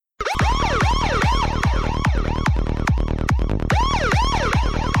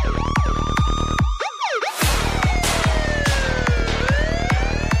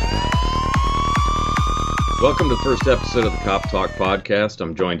first episode of the Cop Talk podcast.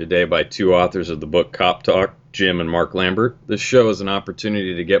 I'm joined today by two authors of the book Cop Talk, Jim and Mark Lambert. This show is an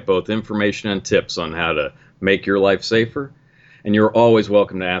opportunity to get both information and tips on how to make your life safer, and you're always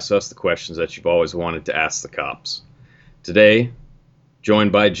welcome to ask us the questions that you've always wanted to ask the cops. Today,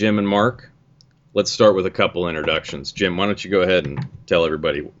 joined by Jim and Mark, let's start with a couple introductions. Jim, why don't you go ahead and tell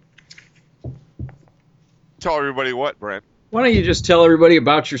everybody. Tell everybody what, Brent? Why don't you just tell everybody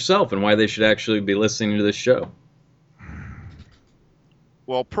about yourself and why they should actually be listening to this show?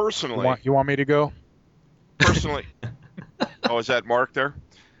 Well, personally... You want me to go? Personally... Oh, is that Mark there?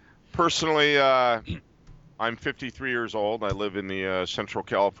 Personally, I'm 53 years old. I live in the Central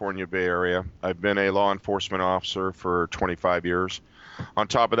California Bay Area. I've been a law enforcement officer for 25 years. On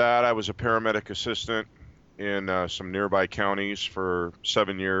top of that, I was a paramedic assistant in some nearby counties for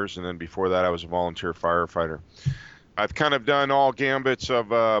 7 years, and then before that, I was a volunteer firefighter. I've kind of done all gambits of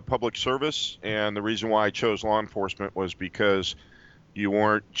public service, and the reason why I chose law enforcement was because you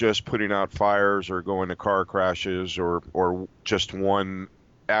weren't just putting out fires or going to car crashes or just one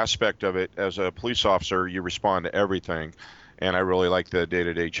aspect of it. As a police officer, you respond to everything, and I really like the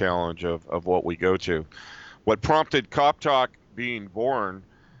day-to-day challenge of what we go to. What prompted Cop Talk being born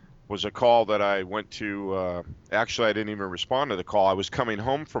was a call that I went to. Actually, I didn't even respond to the call. I was coming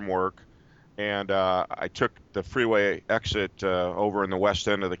home from work, and I took the freeway exit over in the west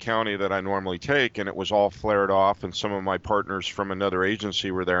end of the county that I normally take, and it was all flared off, and some of my partners from another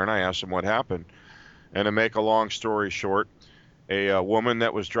agency were there, and I asked them what happened. And to make a long story short, a woman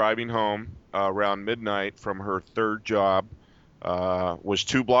that was driving home around midnight from her third job was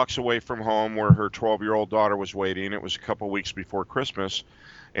 2 blocks away from home where her 12-year-old daughter was waiting. It was a couple weeks before Christmas,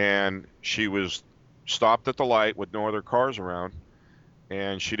 and she was stopped at the light with no other cars around,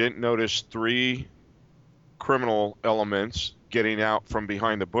 and she didn't notice 3 criminal elements getting out from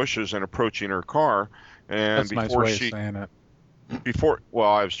behind the bushes and approaching her car. And that's a nice way of saying it. Well,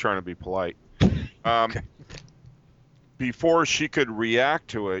 I was trying to be polite. Okay. Before she could react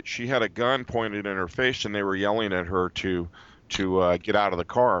to it, she had a gun pointed in her face, and they were yelling at her to get out of the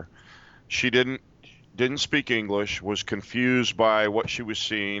car. She didn't speak English, was confused by what she was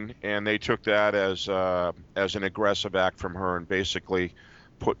seeing, and they took that as an aggressive act from her, and basically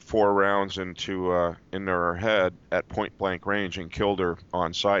put 4 rounds into her head at point blank range and killed her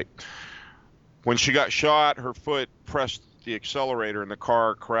on sight. When she got shot, her foot pressed the accelerator and the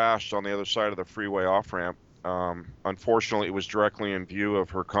car crashed on the other side of the freeway off ramp. Unfortunately, it was directly in view of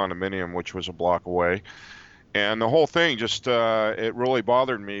her condominium, which was a block away. And the whole thing just, it really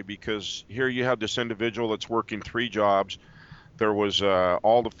bothered me, because here you have this individual that's working 3 jobs. There was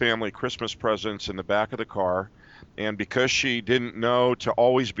all the family Christmas presents in the back of the car. And because she didn't know to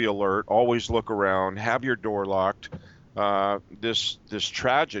always be alert, always look around, have your door locked, this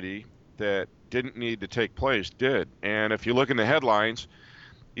tragedy that didn't need to take place did. And if you look in the headlines,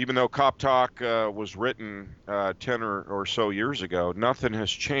 even though Cop Talk was written 10 or so years ago, nothing has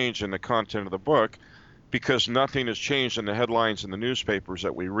changed in the content of the book, because nothing has changed in the headlines in the newspapers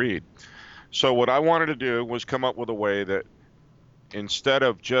that we read. So what I wanted to do was come up with a way that, instead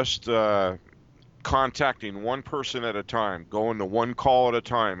of just contacting one person at a time, going to one call at a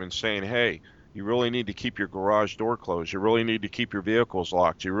time and saying, hey, you really need to keep your garage door closed, you really need to keep your vehicles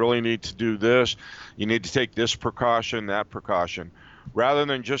locked, you really need to do this, you need to take this precaution, that precaution, rather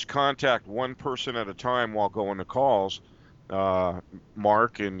than just contact one person at a time while going to calls,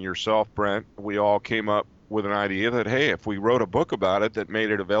 Mark and yourself, Brent, we all came up with an idea that, hey, if we wrote a book about it that made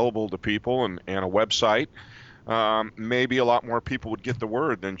it available to people and a website, maybe a lot more people would get the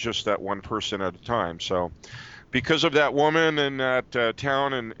word than just that one person at a time. So because of that woman in that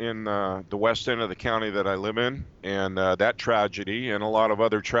town in the west end of the county that I live in, and that tragedy and a lot of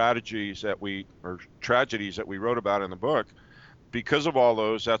other tragedies that we wrote about in the book, because of all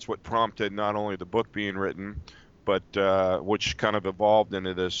those, that's what prompted not only the book being written, but which kind of evolved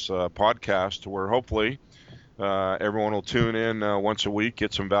into this podcast, where hopefully everyone will tune in once a week,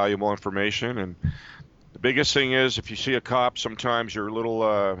 get some valuable information. And the biggest thing is, if you see a cop, sometimes you're a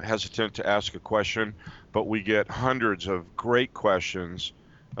little hesitant to ask a question, but we get hundreds of great questions.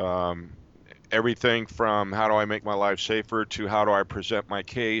 Everything from how do I make my life safer, to how do I present my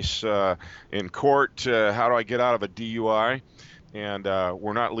case in court, to how do I get out of a DUI. And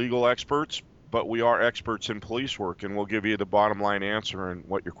we're not legal experts, but we are experts in police work, and we'll give you the bottom line answer and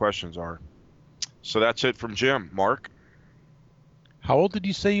what your questions are. So that's it from Jim. Mark? How old did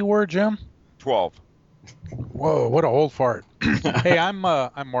you say you were, Jim? 12. Whoa, what a old fart. Hey, I'm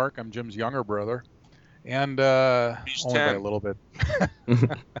Mark. I'm Jim's younger brother, and He's only by 10. a little bit.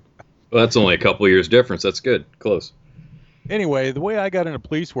 Well, that's only a couple years difference. That's good. Close. Anyway, the way I got into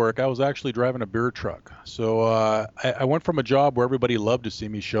police work, I was actually driving a beer truck. So I went from a job where everybody loved to see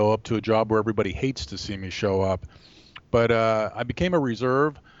me show up to a job where everybody hates to see me show up. But I became a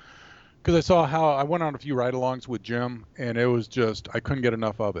reserve because I saw how I went on a few ride-alongs with Jim, and it was just I couldn't get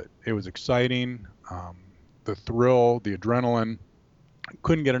enough of it. It was exciting, the thrill, the adrenaline.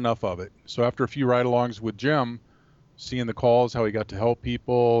 Couldn't get enough of it. So after a few ride-alongs with Jim, seeing the calls, how he got to help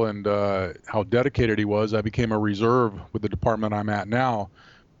people, and how dedicated he was, I became a reserve with the department I'm at now.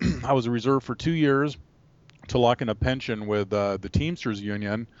 I was a reserve for 2 years to lock in a pension with the Teamsters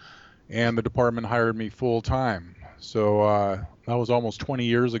Union, and the department hired me full time. So that was almost 20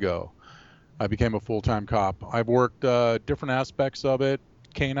 years ago. I became a full-time cop. I've worked different aspects of it: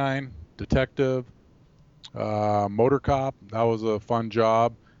 canine, detective, motor cop. That was a fun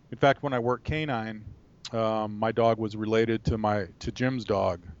job. In fact, when I worked canine, my dog was related to Jim's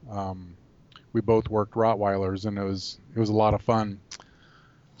dog. We both worked Rottweilers, and it was a lot of fun.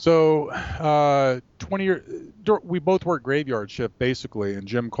 So 20 years, we both worked graveyard shift basically, and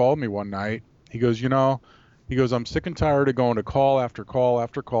Jim called me one night. He goes, I'm sick and tired of going to call after call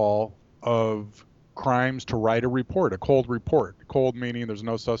after call of crimes to write a report, a cold report. Cold meaning there's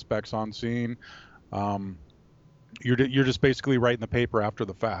no suspects on scene. You're just basically writing the paper after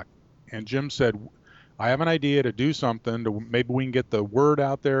the fact. And Jim said, I have an idea to do something to maybe we can get the word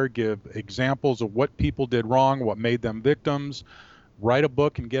out there, give examples of what people did wrong, what made them victims, write a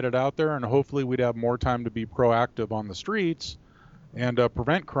book and get it out there, and hopefully we'd have more time to be proactive on the streets and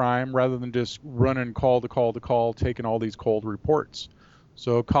prevent crime rather than just running call to call to call, taking all these cold reports.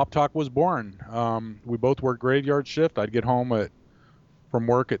 So Cop Talk was born. We both worked graveyard shift. I'd get home from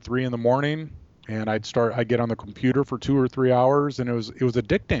work at 3 a.m, and I'd get on the computer for 2 or 3 hours, and it was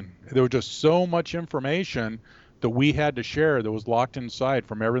addicting. There was just so much information that we had to share that was locked inside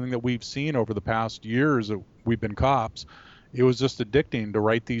from everything that we've seen over the past years that we've been cops. It was just addicting to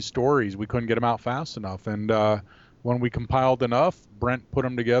write these stories. We couldn't get them out fast enough. And when we compiled enough, Brent put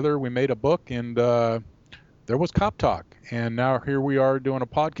them together, we made a book, and there was Cop Talk. And now here we are doing a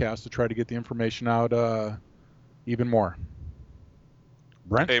podcast to try to get the information out even more.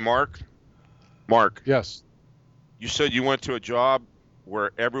 Brent? Hey, Mark. Mark. Yes. You said you went to a job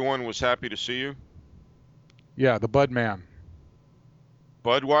where everyone was happy to see you? Yeah, the Bud Man.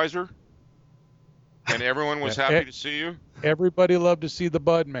 Budweiser? And everyone was happy to see you? Everybody loved to see the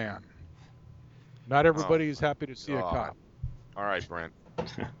Bud Man. Not everybody is happy to see a cop. All right, Brent.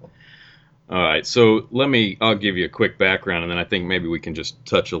 All right, so I'll give you a quick background, and then I think maybe we can just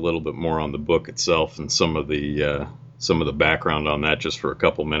touch a little bit more on the book itself and some of the background on that just for a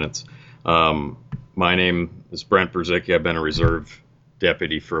couple minutes. My name is Brent Berzicki. I've been a reserve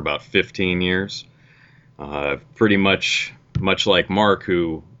deputy for about 15 years. Pretty much like Mark,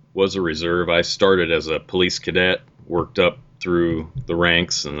 who was a reserve, I started as a police cadet, worked up through the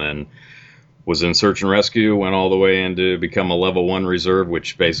ranks, and then was in search and rescue, went all the way in to become a level 1 reserve,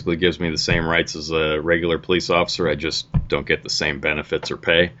 which basically gives me the same rights as a regular police officer. I just don't get the same benefits or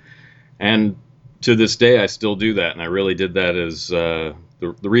pay. And to this day, I still do that. And I really did that as the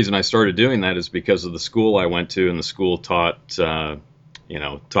reason I started doing that is because of the school I went to, and the school taught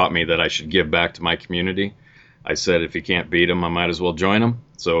me that I should give back to my community. I said, if you can't beat them, I might as well join them.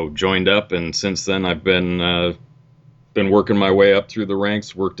 So joined up, and since then I've been working my way up through the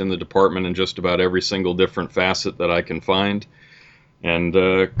ranks, worked in the department in just about every single different facet that I can find, and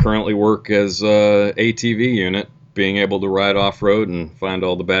currently work as a ATV unit, being able to ride off-road and find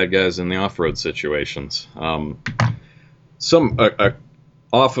all the bad guys in the off-road situations.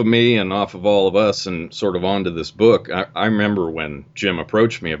 Off of me and off of all of us and sort of onto this book, I remember when Jim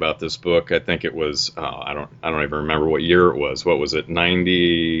approached me about this book. I think it was, I don't even remember what year it was. What was it,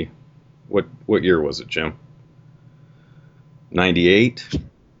 90? What year was it, Jim? 98?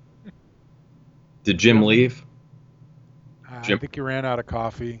 Did Jim leave? I think he ran out of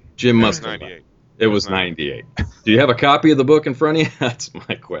coffee. Jim must have. 98. It was 98. Do you have a copy of the book in front of you? That's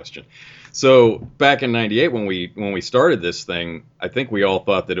my question. So back in 98, when we started this thing, I think we all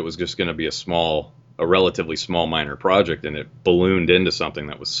thought that it was just going to be a relatively small minor project, and it ballooned into something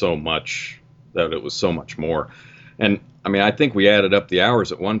that was so much more. And I mean, I think we added up the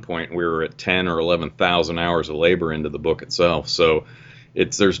hours at one point, and we were at 10 or 11,000 hours of labor into the book itself. So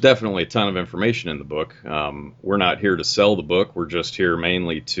there's definitely a ton of information in the book. We're not here to sell the book. We're just here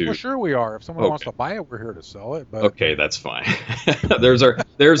mainly to. Well, sure we are. If someone wants to buy it, we're here to sell it. But okay, that's fine. there's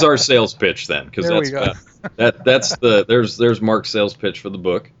our sales pitch then, because there's Mark's sales pitch for the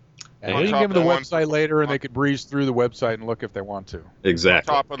book. And you can give them the website later, and they could breeze through the website and look if they want to. Exactly.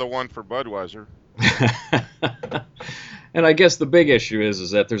 On top of the one for Budweiser. And I guess the big issue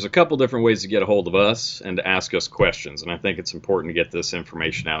is that there's a couple different ways to get a hold of us and to ask us questions, and I think it's important to get this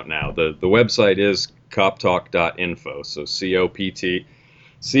information out now. The website is coptalk.info, so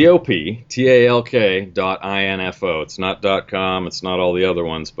COPTALK.info. It's not .com, it's not all the other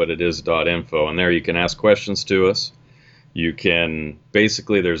ones, but it is .info, and there you can ask questions to us. You can,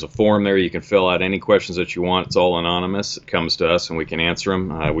 basically, there's a form there. You can fill out any questions that you want. It's all anonymous. It comes to us and we can answer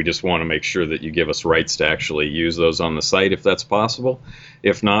them. We just want to make sure that you give us rights to actually use those on the site if that's possible.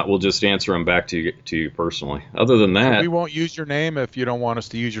 If not, we'll just answer them back to you personally. Other than that, so we won't use your name if you don't want us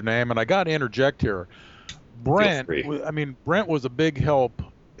to use your name. And I got to interject here. Brent was a big help,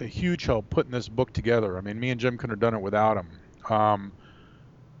 a huge help putting this book together. I mean, me and Jim couldn't have done it without him.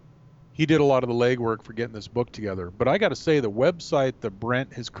 He did a lot of the legwork for getting this book together. But I got to say, the website that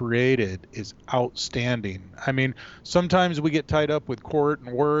Brent has created is outstanding. I mean, sometimes we get tied up with court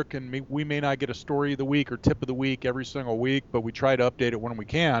and work, and we may not get a story of the week or tip of the week every single week, but we try to update it when we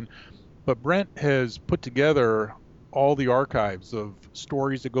can. But Brent has put together all the archives of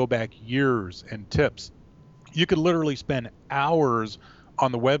stories that go back years and tips. You could literally spend hours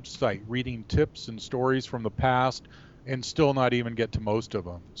on the website reading tips and stories from the past and still not even get to most of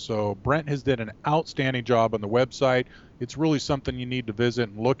them. So Brent has did an outstanding job on the website. It's really something you need to visit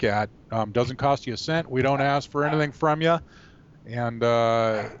and look at. Doesn't cost you a cent. We don't ask for anything from you. And,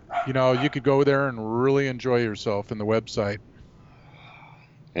 you could go there and really enjoy yourself in the website.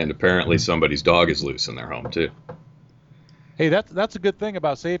 And apparently somebody's dog is loose in their home, too. Hey, that's a good thing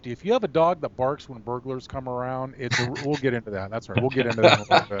about safety. If you have a dog that barks when burglars come around, we'll get into that. That's right. We'll get into that in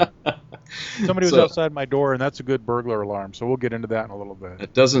a little bit. Somebody was outside my door, and that's a good burglar alarm. So we'll get into that in a little bit.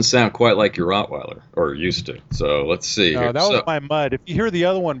 It doesn't sound quite like your Rottweiler, or used to. So let's see. No, that was my Mud. If you hear the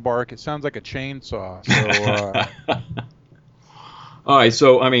other one bark, it sounds like a chainsaw. So. All right.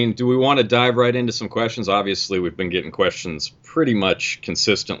 So, I mean, do we want to dive right into some questions? Obviously, we've been getting questions pretty much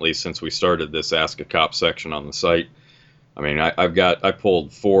consistently since we started this Ask a Cop section on the site. I mean, I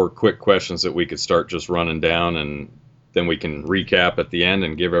pulled 4 quick questions that we could start just running down, and then we can recap at the end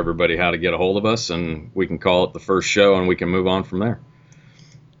and give everybody how to get a hold of us, and we can call it the first show, and we can move on from there.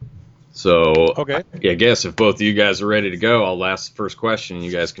 So, okay. I guess if both of you guys are ready to go, I'll ask the first question, and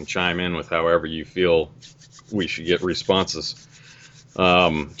you guys can chime in with however you feel we should get responses.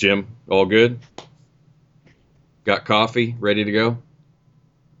 Jim, all good? Got coffee? Ready to go?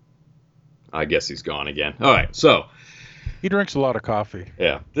 I guess he's gone again. All right, so... He drinks a lot of coffee.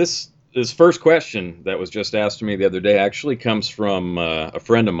 Yeah. This first question that was just asked to me the other day actually comes from a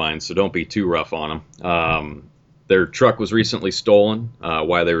friend of mine, so don't be too rough on them. Their truck was recently stolen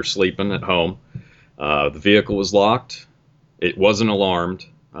while they were sleeping at home. The vehicle was locked. It wasn't alarmed.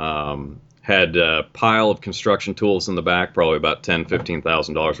 Had a pile of construction tools in the back, probably about $10,000,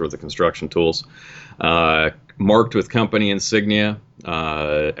 $15,000 worth of construction tools. Marked with company insignia,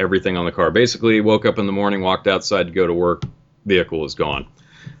 everything on the car. Basically, woke up in the morning, walked outside to go to work, vehicle was gone.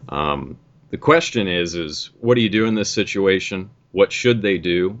 The question is what do you do in this situation? What should they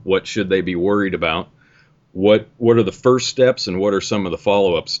do? What should they be worried about? What are the first steps, and what are some of the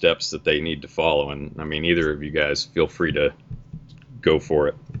follow-up steps that they need to follow? And, I mean, either of you guys, feel free to go for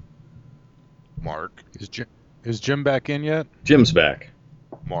it. Mark. Is Jim back in yet? Jim's back.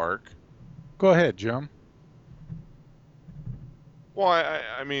 Mark. Go ahead, Jim. Well,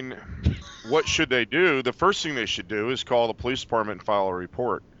 I mean, what should they do? The first thing they should do is call the police department and file a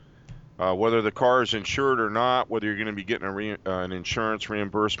report. Whether the car is insured or not, whether you're going to be getting an insurance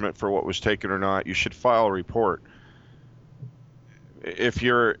reimbursement for what was taken or not, you should file a report. If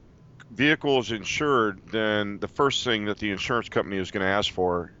your vehicle is insured, then the first thing that the insurance company is going to ask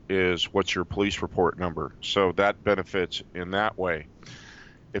for is what's your police report number. So that benefits in that way.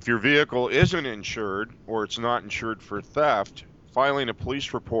 If your vehicle isn't insured or it's not insured for theft, filing a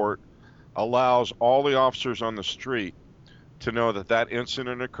police report allows all the officers on the street to know that that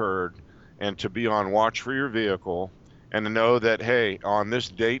incident occurred and to be on watch for your vehicle and to know that, hey, on this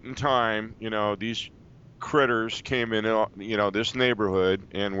date and time, these critters came in, this neighborhood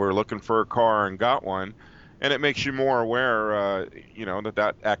and we're looking for a car and got one. And it makes you more aware,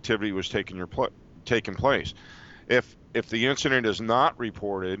 that activity was taking place. If the incident is not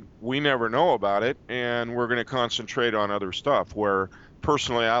reported, we never know about it, and we're going to concentrate on other stuff, where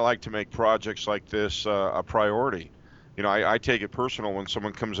personally I like to make projects like this a priority. I take it personal when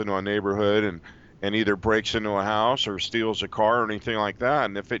someone comes into a neighborhood and either breaks into a house or steals a car or anything like that.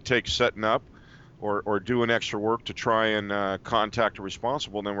 And if it takes setting up or doing extra work to try and contact a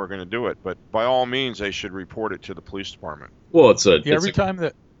responsible, then we're going to do it. But by all means, they should report it to the police department. Well,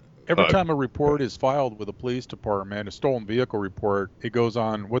 Every time a report is filed with the police department, a stolen vehicle report, it goes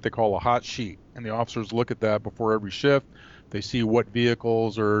on what they call a hot sheet. And the officers look at that before every shift. They see what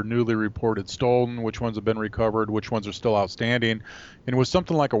vehicles are newly reported stolen, which ones have been recovered, which ones are still outstanding. And with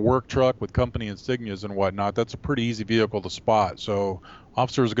something like a work truck with company insignias and whatnot, that's a pretty easy vehicle to spot. So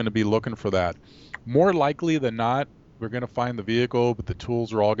officers are going to be looking for that. More likely than not, we're going to find the vehicle, but the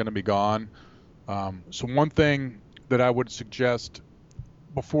tools are all going to be gone. So one thing that I would suggest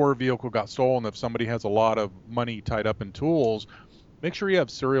before a vehicle got stolen, if somebody has a lot of money tied up in tools, make sure you have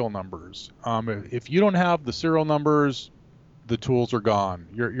serial numbers. If you don't have the serial numbers, the tools are gone.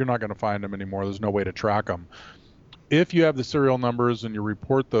 You're not going to find them anymore. There's no way to track them. If you have the serial numbers and you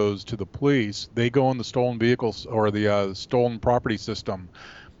report those to the police, they go in the stolen vehicles or the stolen property system.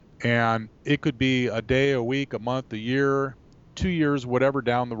 And it could be a day, a week, a month, a year, 2 years, whatever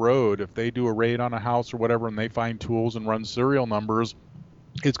down the road. If they do a raid on a house or whatever and they find tools and run serial numbers,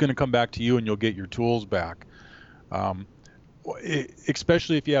 it's going to come back to you and you'll get your tools back.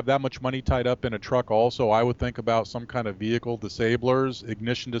 Especially if you have that much money tied up in a truck also, I would think about some kind of vehicle disablers,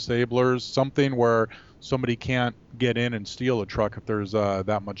 ignition disablers, something where somebody can't get in and steal a truck if there's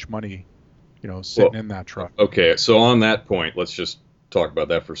that much money, sitting in that truck. Okay, so on that point, let's just talk about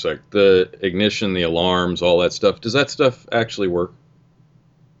that for a sec. The ignition, the alarms, all that stuff, does that stuff actually work?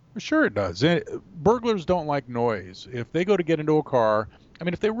 Sure it does. Burglars don't like noise. If they go to get into a car,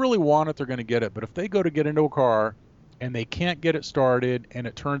 if they really want it, they're going to get it. But if they go to get into a car and they can't get it started and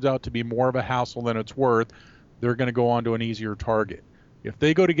it turns out to be more of a hassle than it's worth, they're going to go on to an easier target. If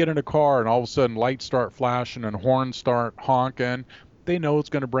they go to get in a car and all of a sudden lights start flashing and horns start honking, they know it's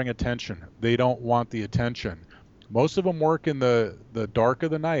going to bring attention. They don't want the attention. Most of them work in the dark of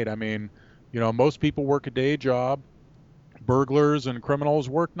the night. Most people work a day job. Burglars and criminals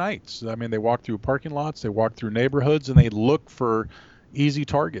work nights. They walk through parking lots, they walk through neighborhoods, and they look for easy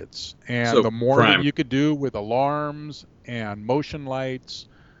targets. And So the more that you could do with alarms and motion lights,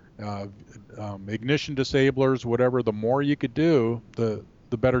 ignition disablers, whatever, the more you could do, the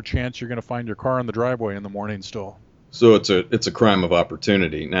better chance you're going to find your car in the driveway in the morning still. So it's a crime of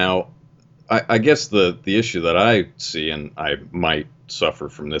opportunity. Now, I guess the issue that I see, and I might suffer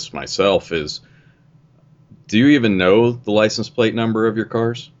from this myself, is, do you even know the license plate number of your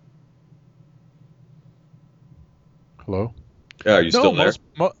cars? Hello? Yeah, are you still there?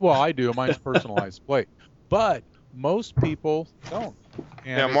 Well, I do. Mine's personalized plate. But most people don't.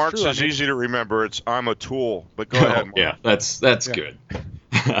 And yeah, Mark's is easy to remember. I'm a tool. But go ahead, Mark. Yeah, that's good.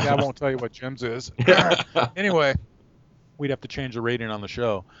 Yeah, I won't tell you what Jim's is. Anyway, we'd have to change the rating on the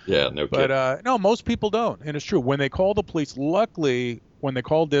show. Yeah, no kidding. But no, most people don't. And it's true. When they call the police, luckily, when they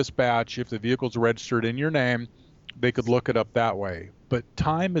call dispatch, if the vehicle's registered in your name, they could look it up that way. But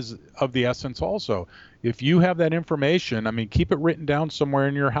time is of the essence also. If you have that information, keep it written down somewhere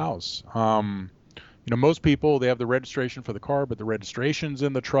in your house. Most people, they have the registration for the car, but the registration's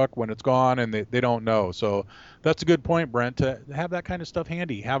in the truck when it's gone, and they don't know. So that's a good point, Brent, to have that kind of stuff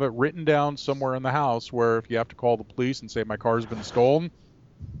handy. Have it written down somewhere in the house where if you have to call the police and say, my car's been stolen,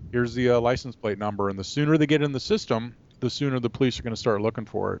 here's the license plate number. And the sooner they get in the system, the sooner the police are going to start looking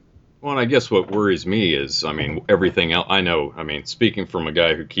for it. Well, and I guess what worries me is, everything else. I know, speaking from a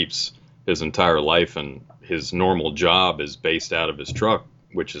guy who keeps his entire life and his normal job is based out of his truck,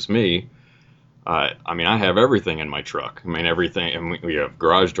 which is me. I have everything in my truck. Everything, and we have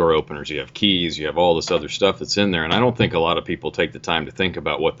garage door openers, you have keys, you have all this other stuff that's in there. And I don't think a lot of people take the time to think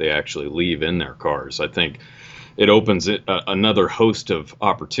about what they actually leave in their cars. I think it opens another host of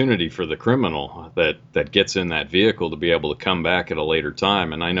opportunity for the criminal that gets in that vehicle to be able to come back at a later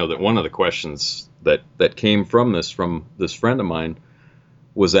time. And I know that one of the questions that came from this friend of mine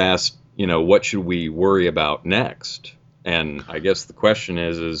was asked, what should we worry about next? And I guess the question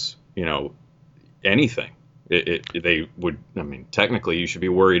is anything. Technically you should be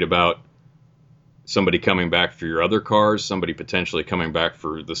worried about somebody coming back for your other cars, somebody potentially coming back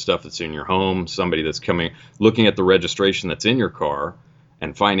for the stuff that's in your home, somebody that's looking at the registration that's in your car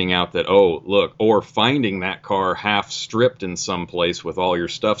and finding out that, or finding that car half stripped in some place with all your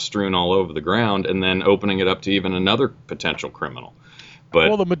stuff strewn all over the ground and then opening it up to even another potential criminal.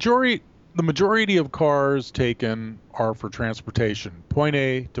 But the majority of cars taken are for transportation, point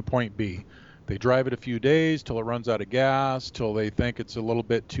A to point B. They drive it a few days till it runs out of gas, till they think it's a little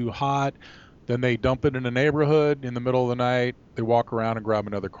bit too hot. Then they dump it in a neighborhood in the middle of the night. They walk around and grab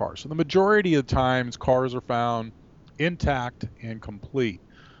another car. So the majority of the times, cars are found intact and complete.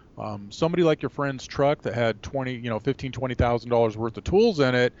 Somebody like your friend's truck that had $20,000 worth of tools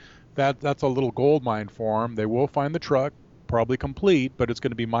in it, that's a little gold mine for them. They will find the truck, probably complete, but it's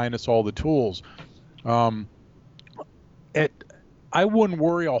going to be minus all the tools. I wouldn't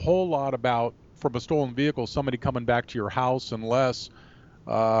worry a whole lot about from a stolen vehicle somebody coming back to your house unless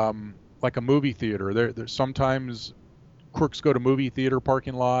like a movie theater. There's sometimes crooks go to movie theater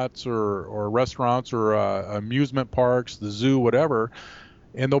parking lots or restaurants or amusement parks, the zoo, whatever,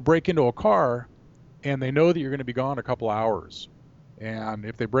 and they'll break into a car and they know that you're going to be gone a couple hours. And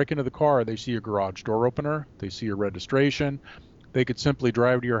if they break into the car, they see your garage door opener, they see your registration. They could simply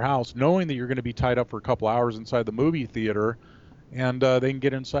drive to your house knowing that you're going to be tied up for a couple hours inside the movie theater, and they can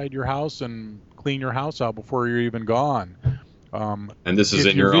get inside your house and clean your house out before you're even gone. And this is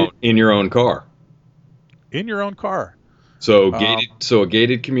If in your your own car. in your own car. So a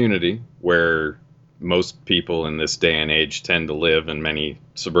gated community where most people in this day and age tend to live in many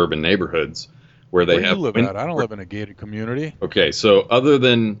suburban neighborhoods where they Where do have you live at? I don't live in a gated community. Okay, so other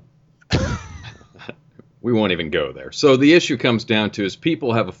than we won't even go there. So the issue comes down to is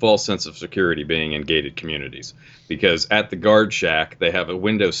people have a false sense of security being in gated communities because at the guard shack they have a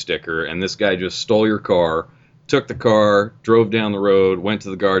window sticker and this guy just stole your car, took the car, drove down the road, went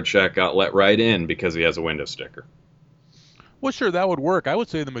to the guard shack, got let right in because he has a window sticker. Well, sure, that would work. I would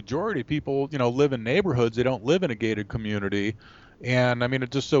say the majority of people, live in neighborhoods. They don't live in a gated community. And I mean,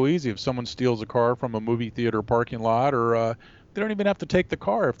 it's just so easy. If someone steals a car from a movie theater parking lot, or they don't even have to take the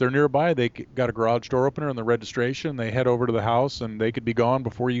car. If they're nearby, got a garage door opener and the registration. They head over to the house, and they could be gone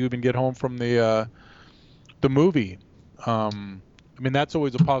before you even get home from the movie. I mean, that's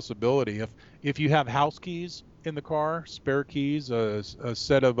always a possibility. If you have house keys in the car, spare keys, a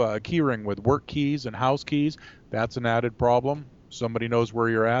set of key ring with work keys and house keys, that's an added problem. Somebody knows where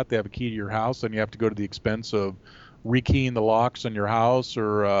you're at. They have a key to your house, and you have to go to the expense of rekeying the locks in your house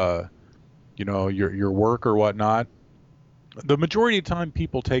or your work or whatnot. The majority of the time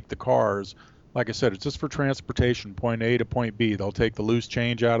people take the cars, like I said, it's just for transportation, point A to point B. They'll take the loose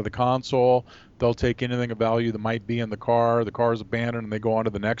change out of the console. They'll take anything of value that might be in the car. The car is abandoned and they go on to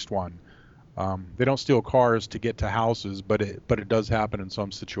the next one. They don't steal cars to get to houses, but it does happen in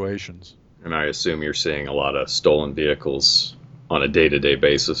some situations. And I assume you're seeing a lot of stolen vehicles on a day-to-day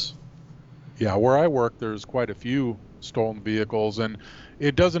basis. Yeah, where I work, there's quite a few stolen vehicles, and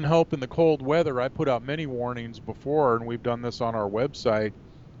it doesn't help in the cold weather. I put out many warnings before, and we've done this on our website.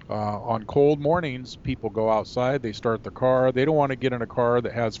 On cold mornings, people go outside, they start the car. They don't want to get in a car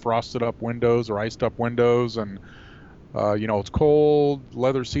that has frosted up windows or iced up windows, and it's cold,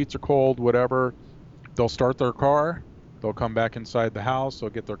 leather seats are cold, whatever. They'll start their car, they'll come back inside the house, they'll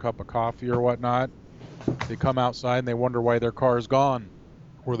get their cup of coffee or whatnot. They come outside and they wonder why their car is gone.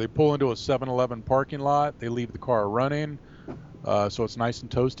 Or they pull into a 7-Eleven parking lot, they leave the car running, so it's nice and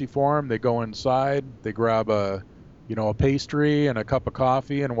toasty for them. They go inside, they grab a pastry and a cup of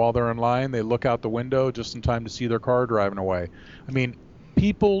coffee, and while they're in line, they look out the window just in time to see their car driving away. I mean,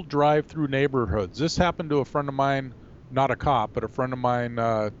 people drive through neighborhoods. This happened to a friend of mine, not a cop, but a friend of mine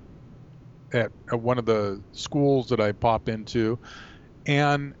at one of the schools that I pop into,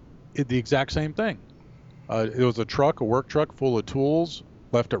 and the exact same thing. It was a work truck full of tools,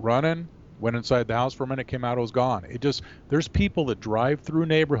 left it running, went inside the house for a minute, came out, it was gone. There's people that drive through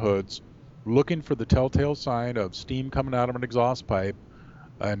neighborhoods looking for the telltale sign of steam coming out of an exhaust pipe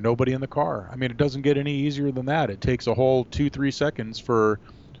and nobody in the car. I mean, it doesn't get any easier than that. It takes a whole 2-3 seconds for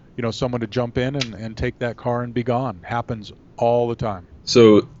someone to jump in and take that car and be gone. Happens all the time.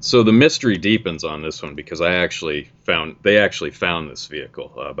 So the mystery deepens on this one because they actually found this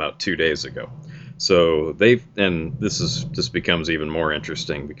vehicle about 2 days ago. So this becomes even more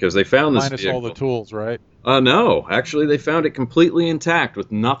interesting because they found this minus vehicle. all the tools, right? No, actually they found it completely intact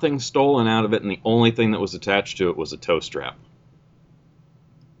with nothing stolen out of it, and the only thing that was attached to it was a tow strap.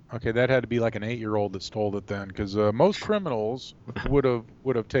 Okay, that had to be like an 8-year-old that stole it then, because most criminals would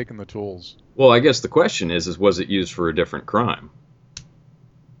have taken the tools. Well, I guess the question is was it used for a different crime?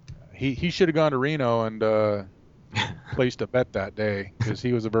 He should have gone to Reno and placed a bet that day, because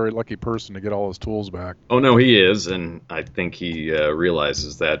he was a very lucky person to get all his tools back. Oh no, he is, and I think he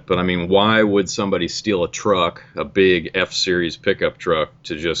realizes that. But I mean, why would somebody steal a truck, a big F-Series pickup truck,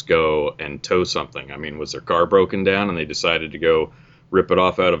 to just go and tow something? I mean, was their car broken down and they decided to go rip it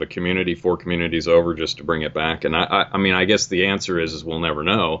off out of a community 4 communities over just to bring it back? And I mean, I guess the answer is we'll never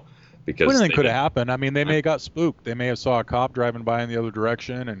know. Because anything could have happened. I mean, they may have got spooked. They may have saw a cop driving by in the other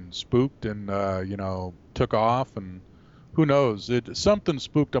direction and spooked and took off, and who knows? Something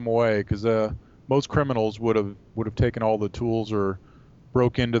spooked them away, because most criminals would have taken all the tools or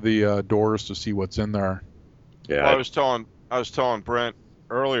broke into the doors to see what's in there. Yeah, well, I was telling Brent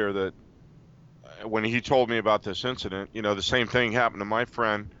earlier that when he told me about this incident, the same thing happened to my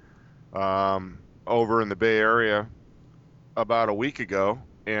friend over in the Bay Area about a week ago.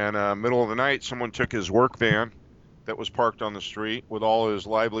 And middle of the night, someone took his work van that was parked on the street with all his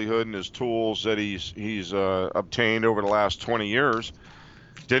livelihood and his tools that he's obtained over the last 20 years.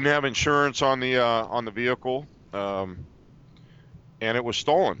 Didn't have insurance on the vehicle, and it was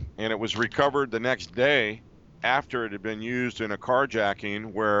stolen. And it was recovered the next day after it had been used in a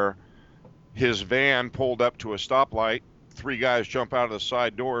carjacking where his van pulled up to a stoplight. 3 guys jump out of the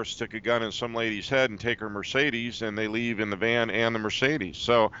side door, stick a gun in some lady's head, and take her Mercedes, and they leave in the van and the Mercedes.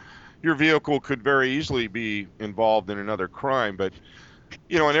 So your vehicle could very easily be involved in another crime. But,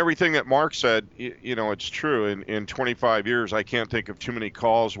 and everything that Mark said, it's true. In 25 years, I can't think of too many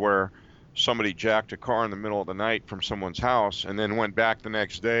calls where somebody jacked a car in the middle of the night from someone's house and then went back the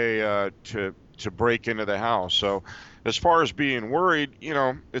next day to break into the house. So as far as being worried,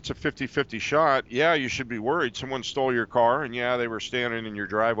 it's a 50-50 shot. Yeah, you should be worried. Someone stole your car, and yeah, they were standing in your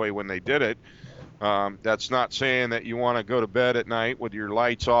driveway when they did it. That's not saying that you want to go to bed at night with your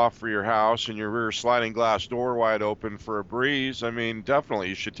lights off for your house and your rear sliding glass door wide open for a breeze. I mean, definitely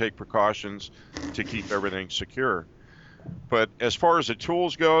you should take precautions to keep everything secure. But as far as the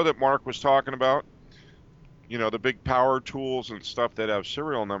tools go that Mark was talking about, the big power tools and stuff that have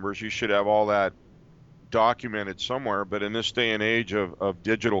serial numbers, you should have all that documented somewhere. But in this day and age of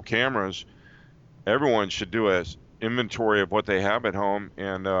digital cameras, everyone should do a inventory of what they have at home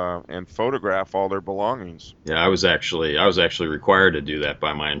and photograph all their belongings. Yeah, I was actually required to do that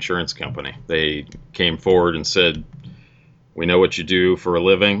by my insurance company. They came forward and said, "We know what you do for a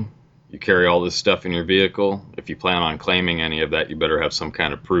living. You carry all this stuff in your vehicle. If you plan on claiming any of that, you better have some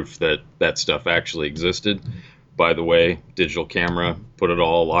kind of proof that that stuff actually existed. By the way, digital camera, put it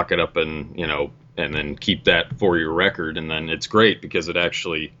all, lock it up, and and then keep that for your record." And then it's great because it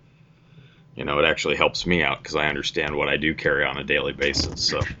actually helps me out because I understand what I do carry on a daily basis.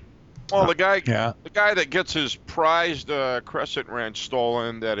 So, well, the guy that gets his prized crescent wrench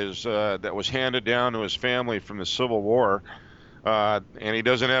stolen that was handed down to his family from the Civil War, and he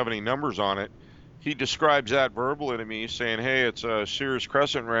doesn't have any numbers on it. He describes that verbally to me, saying, "Hey, it's a Sears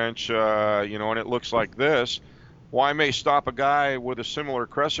crescent wrench, and it looks like this." Well, I may stop a guy with a similar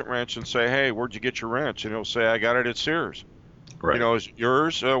crescent wrench and say, "Hey, where'd you get your wrench?" And he'll say, "I got it at Sears." right. Is it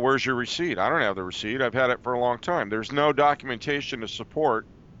yours? Where's your receipt? I don't have the receipt. I've had it for a long time. There's no documentation to support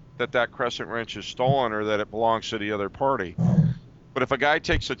that crescent wrench is stolen or that it belongs to the other party. But if a guy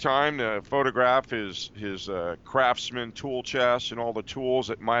takes the time to photograph his craftsman tool chest and all the tools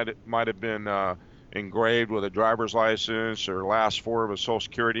that might have been engraved with a driver's license or last 4 of a social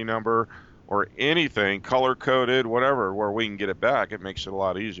security number or anything, color-coded, whatever, where we can get it back, it makes it a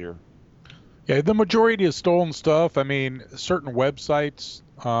lot easier. Yeah, the majority of stolen stuff, I mean, certain websites,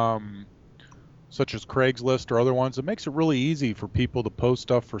 such as Craigslist or other ones, it makes it really easy for people to post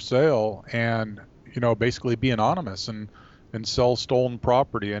stuff for sale and, basically be anonymous and sell stolen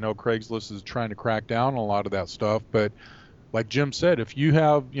property. I know Craigslist is trying to crack down on a lot of that stuff, but like Jim said, if you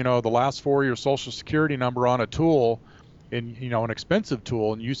have, the last 4 of your social security number on a tool and, an expensive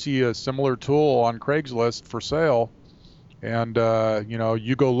tool, and you see a similar tool on Craigslist for sale, and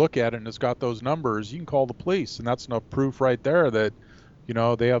you go look at it and it's got those numbers, you can call the police, and that's enough proof right there that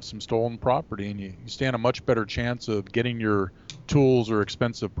they have some stolen property, and you stand a much better chance of getting your tools or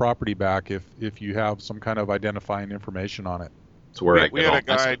expensive property back if you have some kind of identifying information on it. It's where we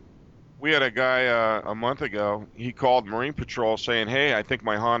had a guy a month ago. He called Marine Patrol saying, "Hey, I think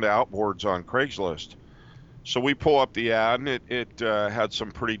my Honda outboard's on Craigslist." So we pull up the ad, and it had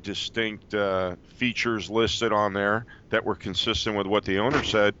some pretty distinct features listed on there that were consistent with what the owner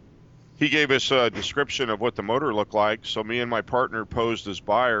said. He gave us a description of what the motor looked like. So me and my partner posed as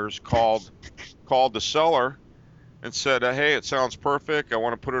buyers, called the seller and said, "Hey, it sounds perfect. I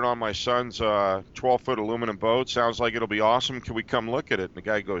want to put it on my son's 12-foot aluminum boat. Sounds like it'll be awesome. Can we come look at it?" And the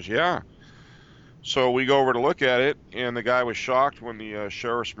guy goes, "Yeah." So we go over to look at it, and the guy was shocked when the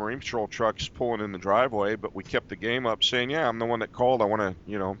Sheriff's Marine Patrol truck's pulling in the driveway, but we kept the game up saying, "Yeah, I'm the one that called. I want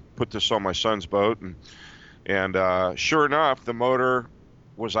to, put this on my son's boat." And sure enough, the motor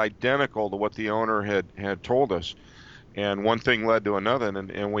was identical to what the owner had told us. And one thing led to another,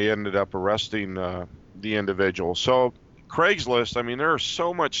 and we ended up arresting the individual. So Craigslist, I mean, there's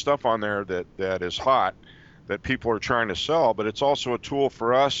so much stuff on there that is hot that people are trying to sell, but it's also a tool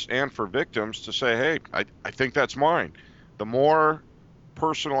for us and for victims to say, "Hey, I think that's mine." The more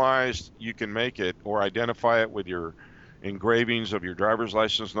personalized you can make it or identify it with your engravings of your driver's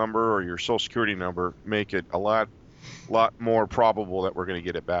license number or your social security number, make it a lot more probable that we're going to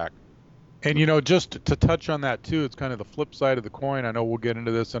get it back. And just to touch on that too, it's kind of the flip side of the coin. I know we'll get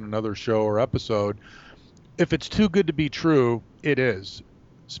into this in another show or episode. If it's too good to be true, it is.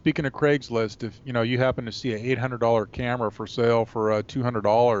 Speaking of Craigslist, if you happen to see an $800 camera for sale for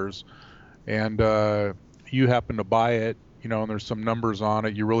 $200, and you happen to buy it, and there's some numbers on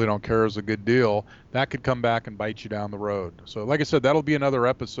it you really don't care is a good deal, that could come back and bite you down the road. So like I said, that'll be another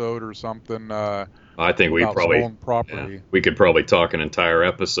episode or something I think about stolen property. yeah, we could probably talk an entire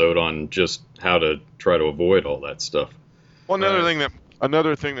episode on just how to try to avoid all that stuff. Well,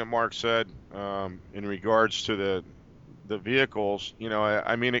 another thing that Mark said in regards to the vehicles,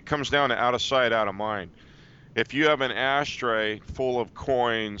 I mean, it comes down to out of sight, out of mind. If you have an ashtray full of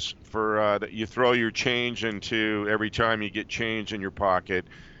coins that you throw your change into every time you get change in your pocket,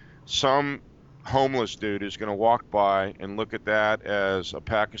 some homeless dude is going to walk by and look at that as a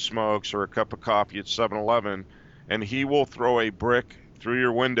pack of smokes or a cup of coffee at 7-Eleven, and he will throw a brick through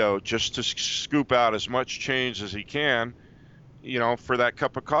your window just to scoop out as much change as he can, for that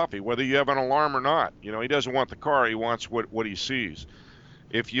cup of coffee, whether you have an alarm or not. He doesn't want the car, he wants what he sees.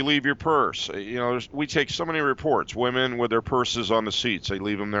 If you leave your purse, we take so many reports, women with their purses on the seats, they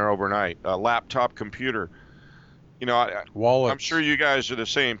leave them there overnight. A laptop, computer, Wallets. I'm sure you guys are the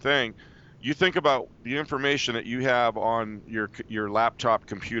same thing. You think about the information that you have on your laptop,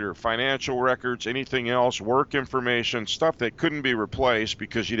 computer, financial records, anything else, work information, stuff that couldn't be replaced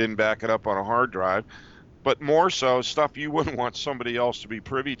because you didn't back it up on a hard drive, but more so stuff you wouldn't want somebody else to be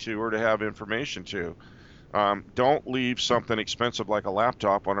privy to or to have information to. Don't leave something expensive like a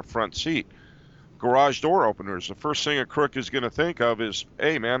laptop on a front seat. Garage door openers, the first thing a crook is going to think of is,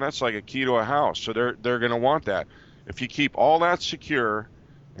 hey man, that's like a key to a house, so they're going to want that. If you keep all that secure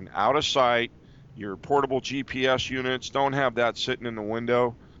and out of sight, your portable GPS units, don't have that sitting in the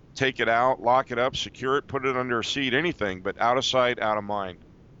window. Take it out, lock it up, secure it, put it under a seat, anything, but out of sight, out of mind.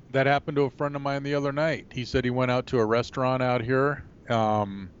 That happened to a friend of mine the other night. He said he went out to a restaurant out here,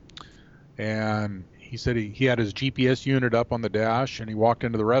 and he said he had his GPS unit up on the dash, and he walked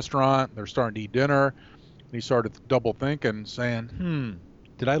into the restaurant. They're starting to eat dinner, and he started double thinking, saying,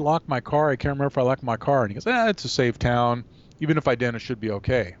 did I lock my car? I can't remember if I locked my car. And he goes, it's a safe town. Even if I didn't, it should be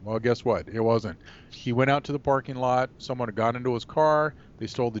okay. Well, guess what? It wasn't. He went out to the parking lot. Someone had got into his car. They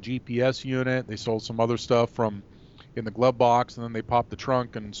stole the GPS unit. They stole some other stuff from in the glove box, and then they popped the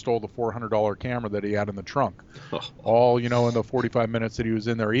trunk and stole the $400 camera that he had in the trunk. All, in the 45 minutes that he was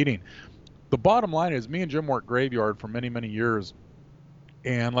in there eating. The bottom line is, me and Jim worked graveyard for many, many years.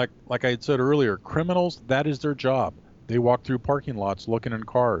 And like I had said earlier, criminals, that is their job. They walk through parking lots looking in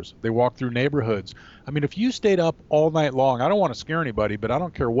cars. They walk through neighborhoods. I mean, if you stayed up all night long, I don't want to scare anybody, but I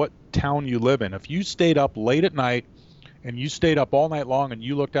don't care what town you live in. If you stayed up late at night and you stayed up all night long and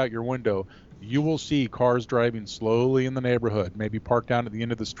you looked out your window, you will see cars driving slowly in the neighborhood, maybe parked down at the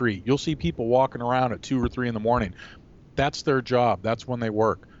end of the street. You'll see people walking around at 2 or 3 in the morning. That's their job. That's when they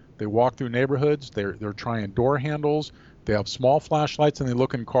work. They walk through neighborhoods. They're trying door handles. They have small flashlights and they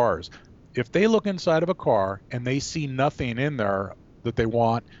look in cars. If they look inside of a car and they see nothing in there that they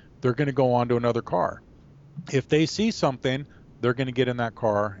want, they're going to go on to another car. If they see something, they're going to get in that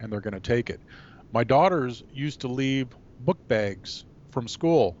car and they're going to take it. My daughters used to leave book bags from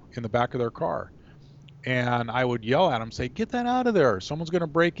school in the back of their car. And I would yell at them, say, get that out of there. Someone's going to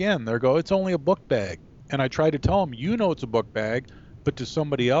break in. They go, it's only a book bag. And I try to tell them, it's a book bag, but to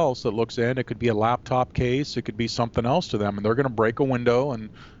somebody else that looks in, it could be a laptop case. It could be something else to them. And they're going to break a window and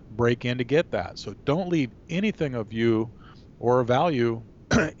break in to get that. So don't leave anything of you or of value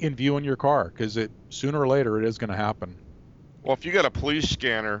in view in your car, because sooner or later it is going to happen. Well, if you got a police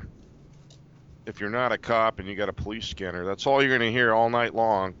scanner, if you're not a cop and you got a police scanner, that's all you're going to hear all night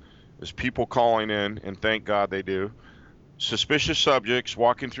long is people calling in, and thank God they do. Suspicious subjects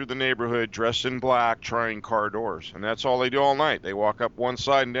walking through the neighborhood dressed in black trying car doors. And that's all they do all night. They walk up one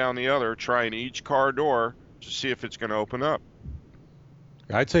side and down the other trying each car door to see if it's going to open up.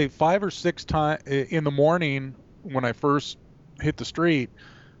 I'd say 5 or 6 times in the morning when I first hit the street,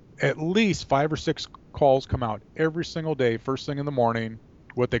 at least 5 or 6 calls come out every single day, first thing in the morning,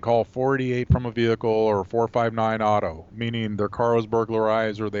 what they call 488 from a vehicle or 459 auto, meaning their car was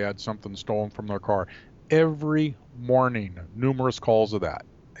burglarized or they had something stolen from their car. Every morning, numerous calls of that.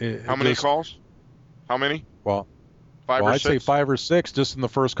 How many calls? How many? Well, 5 or 6? I'd say 5 or 6 just in the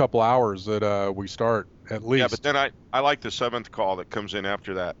first couple hours that we start, at least. Yeah, but then I like the 7th call that comes in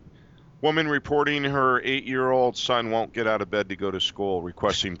after that. Woman reporting her 8-year-old son won't get out of bed to go to school,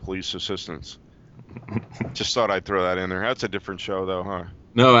 requesting police assistance. Just thought I'd throw that in there. That's a different show, though, huh?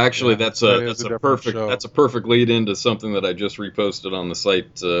 No, actually, that's a show. perfect lead into something that I just reposted on the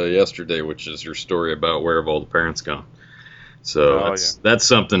site yesterday, which is your story about where have all the parents gone. So that's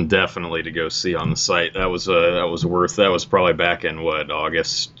something definitely to go see on the site. That was probably back in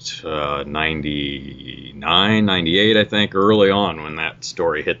August 99, 98, I think, early on when that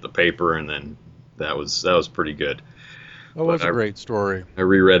story hit the paper, and then that was pretty good. That was a great story. I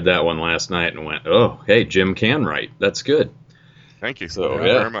reread that one last night and went, oh, hey, Jim can write. That's good. Thank you. So, Thank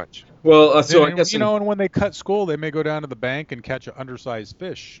you very much. Well, I And, guess and when they cut school, they may go down to the bank and catch an undersized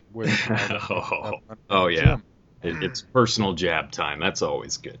fish with. Yeah, it's personal jab time. That's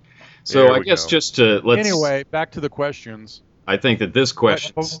always good. So I guess just to Anyway, back to the questions. I think that this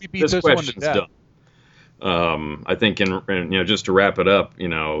question's done. I think, just to wrap it up,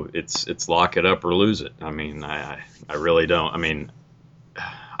 it's lock it up or lose it. I mean, I really don't. I mean,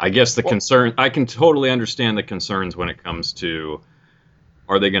 I guess concern. I can totally understand the concerns when it comes to,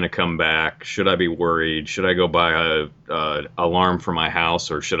 are they going to come back? Should I be worried? Should I go buy a alarm for my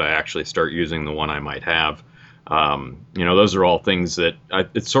house, or should I actually start using the one I might have? Those are all things that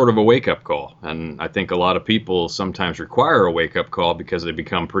it's sort of a wake-up call. And I think a lot of people sometimes require a wake-up call because they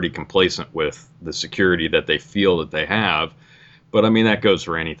become pretty complacent with the security that they feel that they have. But, I mean, that goes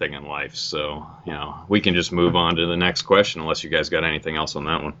for anything in life. So, we can just move on to the next question unless you guys got anything else on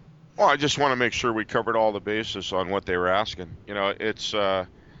that one. Well, I just want to make sure we covered all the bases on what they were asking. It's, the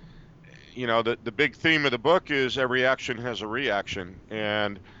big theme of the book is every action has a reaction.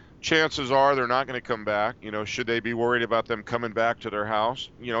 And chances are they're not going to come back. Should they be worried about them coming back to their house?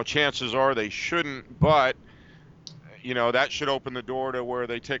 Chances are they shouldn't, but that should open the door to where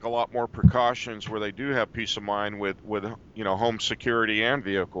they take a lot more precautions, where they do have peace of mind with home security and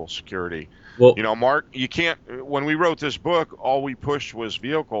vehicle security. Well, Mark, you can't. When we wrote this book, all we pushed was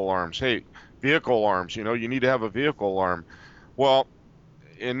vehicle alarms. Hey, vehicle alarms. You need to have a vehicle alarm. Well,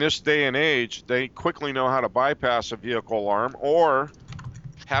 in this day and age, they quickly know how to bypass a vehicle alarm, or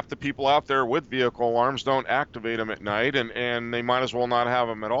half the people out there with vehicle alarms don't activate them at night, and they might as well not have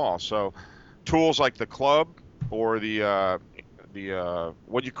them at all. So tools like the club or the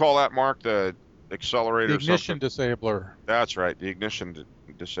what do you call that, Mark? The accelerator. The ignition disabler. That's right, the ignition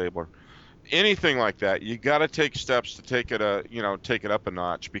disabler. Anything like that, you got to take steps to take it up a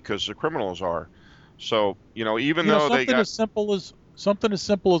notch, because the criminals are. So even though they got something as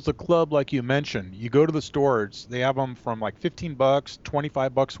simple as the club, like you mentioned, you go to the stores, they have them from like $15,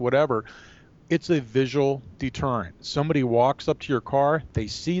 $25, whatever. It's a visual deterrent. Somebody walks up to your car, they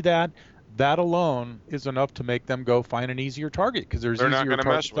see that alone is enough to make them go find an easier target, because there's easier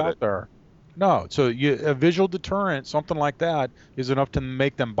targets out there. No, so a visual deterrent, something like that, is enough to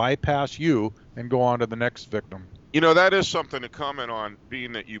make them bypass you and go on to the next victim. That is something to comment on,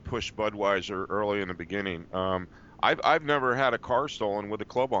 being that you pushed Budweiser early in the beginning. I've never had a car stolen with a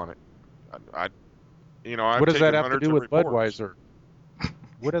club on it. What does that have to do with Budweiser?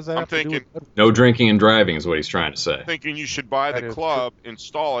 What does that have to do with Budweiser? No drinking and driving is what he's trying to say. I'm thinking you should buy the club,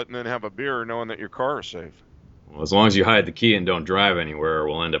 install it, and then have a beer, knowing that your car is safe. Well, as long as you hide the key and don't drive anywhere,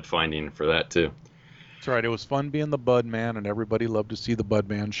 we'll end up finding for that too. That's right. It was fun being the Bud Man, and everybody loved to see the Bud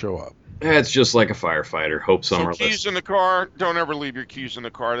Man show up. It's just like a firefighter. Hope some are keys in the car. Don't ever leave your keys in the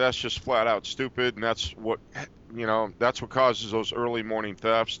car. That's just flat out stupid, and that's what causes those early morning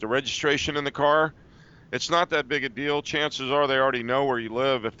thefts. The registration in the car, it's not that big a deal. Chances are they already know where you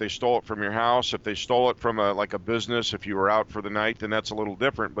live. If they stole it from your house, if they stole it from a business, if you were out for the night, then that's a little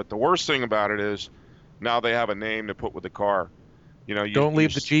different. But the worst thing about it is now they have a name to put with the car. Don't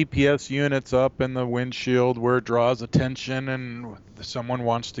leave the GPS units up in the windshield where it draws attention and someone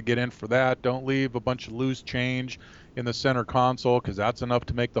wants to get in for that. Don't leave a bunch of loose change in the center console, because that's enough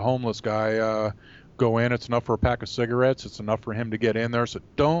to make the homeless guy go in. It's enough for a pack of cigarettes. It's enough for him to get in there. So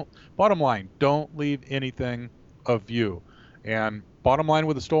bottom line, don't leave anything of view. And bottom line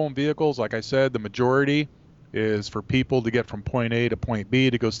with the stolen vehicles, like I said, the majority is for people to get from point A to point B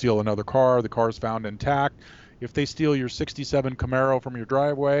to go steal another car. The car's found intact. If they steal your 67 Camaro from your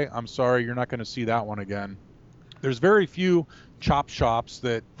driveway, I'm sorry, you're not going to see that one again. There's very few chop shops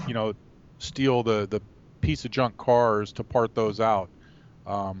that, steal the piece of junk cars to part those out.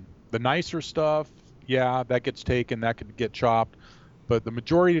 The nicer stuff, yeah, that gets taken, that could get chopped. But the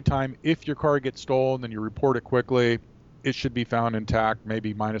majority of the time, if your car gets stolen and you report it quickly, it should be found intact,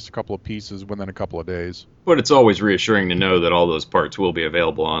 maybe minus a couple of pieces within a couple of days. But it's always reassuring to know that all those parts will be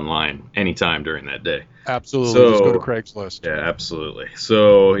available online anytime during that day. Absolutely. So, just go to Craigslist. Yeah, absolutely.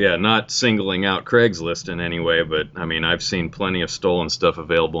 So, yeah, not singling out Craigslist in any way, but, I mean, I've seen plenty of stolen stuff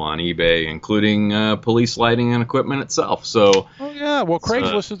available on eBay, including police lighting and equipment itself. So, oh, yeah. Well,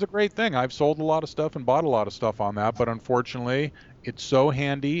 Craigslist is a great thing. I've sold a lot of stuff and bought a lot of stuff on that, but unfortunately, it's so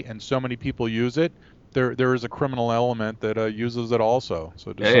handy and so many people use it. There is a criminal element that uses it also.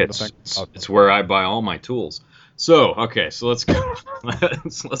 So just it's where I buy all my tools. So okay, so let's go.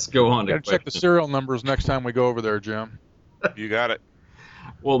 let's go on to check the serial numbers next time we go over there, Jim. You got it.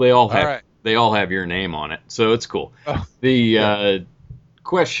 Well, they all have your name on it, so it's cool. Oh, the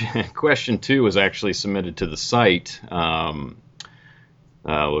question 2 was actually submitted to the site.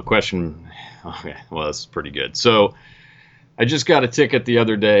 The question, okay, well, that's pretty good. So I just got a ticket the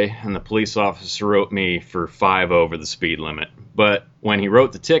other day, and the police officer wrote me for 5 over the speed limit. But when he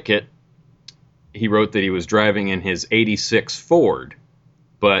wrote the ticket, he wrote that he was driving in his '86 Ford,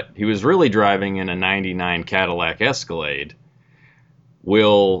 but he was really driving in a '99 Cadillac Escalade.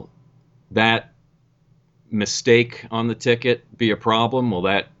 Will that mistake on the ticket be a problem? Will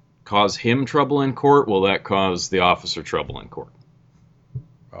that cause him trouble in court? Will that cause the officer trouble in court?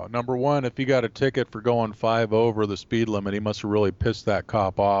 Number one, if he got a ticket for going 5 over the speed limit, he must have really pissed that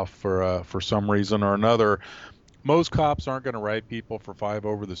cop off for some reason or another. Most cops aren't going to write people for 5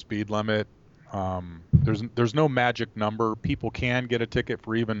 over the speed limit. There's no magic number. People can get a ticket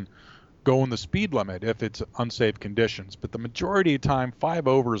for even going the speed limit if it's unsafe conditions, but the majority of the time, 5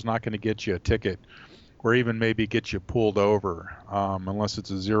 over is not going to get you a ticket, or even maybe get you pulled over, unless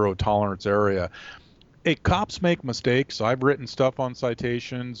it's a zero tolerance area. Hey, cops make mistakes. I've written stuff on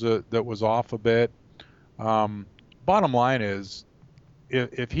citations that was off a bit. Bottom line is,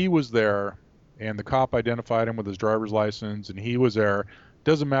 if he was there and the cop identified him with his driver's license and he was there,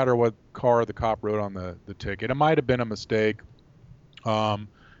 doesn't matter what car the cop wrote on the ticket. It might have been a mistake.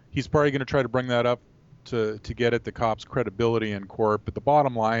 He's probably going to try to bring that up to get at the cop's credibility in court. But the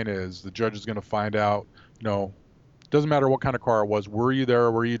bottom line is the judge is going to find out, doesn't matter what kind of car it was. Were you there?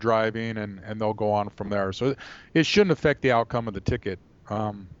 Were you driving? And they'll go on from there. So it shouldn't affect the outcome of the ticket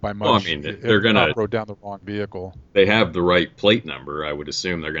by much. Well, I mean, they're going to wrote down the wrong vehicle. They have the right plate number. I would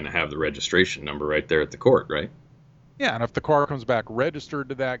assume they're going to have the registration number right there at the court, right? Yeah, and if the car comes back registered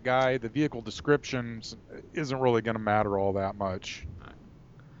to that guy, the vehicle description isn't really going to matter all that much.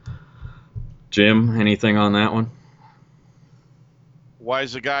 Jim, anything on that one? Why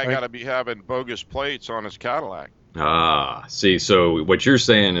is the guy got to be having bogus plates on his Cadillac? See, so what you're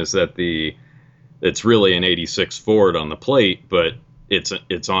saying is that it's really an '86 Ford on the plate, but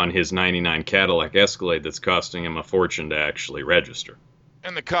it's on his '99 Cadillac Escalade that's costing him a fortune to actually register.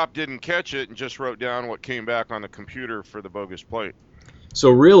 And the cop didn't catch it and just wrote down what came back on the computer for the bogus plate.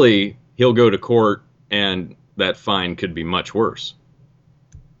 So really, he'll go to court, and that fine could be much worse.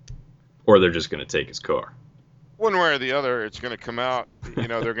 Or they're just going to take his car. One way or the other, it's going to come out,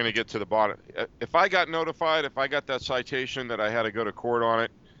 they're going to get to the bottom. If I got notified, if I got that citation that I had to go to court on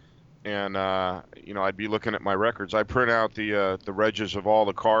it, and, I'd be looking at my records. I print out the regs of all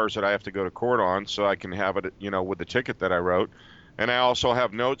the cars that I have to go to court on so I can have it, with the ticket that I wrote. And I also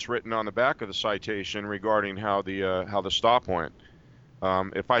have notes written on the back of the citation regarding how the stop went.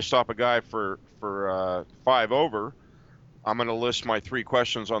 If I stop a guy for 5 over, I'm going to list my 3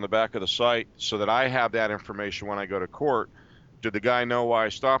 questions on the back of the cite so that I have that information when I go to court. Did the guy know why I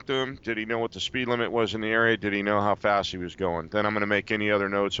stopped him? Did he know what the speed limit was in the area? Did he know how fast he was going? Then I'm going to make any other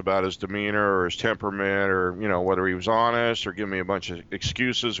notes about his demeanor or his temperament or, whether he was honest or give me a bunch of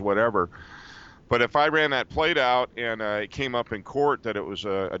excuses, whatever. But if I ran that plate out and it came up in court that it was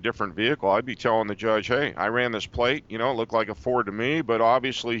a different vehicle, I'd be telling the judge, hey, I ran this plate. It looked like a Ford to me, but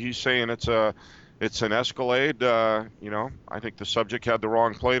obviously he's saying it's an Escalade. I think the subject had the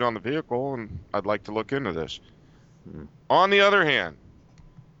wrong plate on the vehicle, and I'd like to look into this. On the other hand,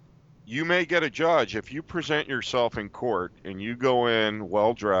 you may get a judge if you present yourself in court and you go in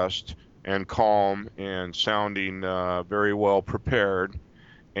well-dressed and calm and sounding very well prepared,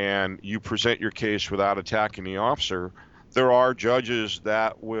 and you present your case without attacking the officer. There are judges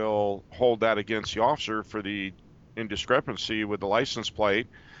that will hold that against the officer for the indiscrepancy with the license plate.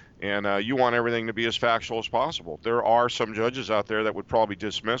 And you want everything to be as factual as possible. There are some judges out there that would probably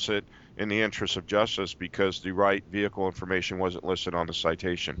dismiss it in the interest of justice because the right vehicle information wasn't listed on the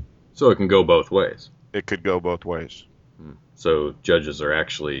citation. So it can go both ways. It could go both ways. So judges are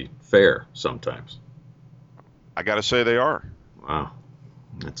actually fair sometimes. I got to say they are. Wow.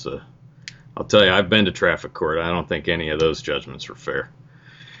 I'll tell you, I've been to traffic court. I don't think any of those judgments are fair.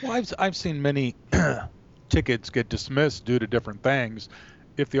 Well, I've seen many tickets get dismissed due to different things.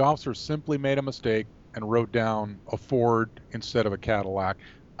 If the officer simply made a mistake and wrote down a Ford instead of a Cadillac,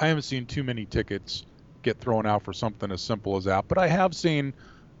 I haven't seen too many tickets get thrown out for something as simple as that. But I have seen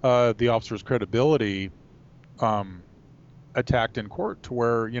the officer's credibility attacked in court to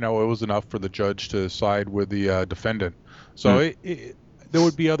where, it was enough for the judge to side with the defendant. So there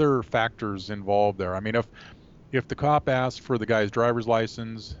would be other factors involved there. I mean, if the cop asked for the guy's driver's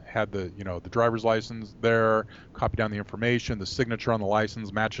license, had the driver's license there, copied down the information, the signature on the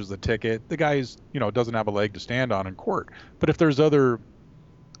license matches the ticket, the guy's, doesn't have a leg to stand on in court. But if there's other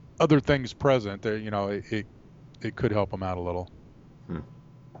things present, there, it could help him out a little.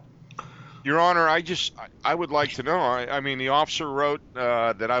 Your Honor, I would like to know. I mean, the officer wrote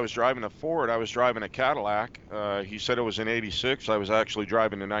that I was driving a Ford. I was driving a Cadillac. He said it was an '86. I was actually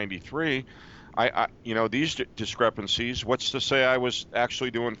driving a '93. These discrepancies. What's to say I was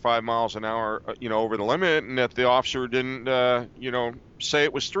actually doing 5 miles an hour, over the limit, and that the officer didn't, say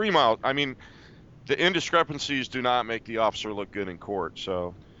it was 3 miles. I mean, the indiscrepancies do not make the officer look good in court.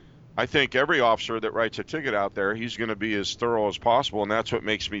 So I think every officer that writes a ticket out there, he's going to be as thorough as possible, and that's what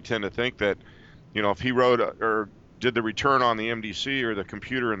makes me tend to think that, if he wrote or did the return on the MDC or the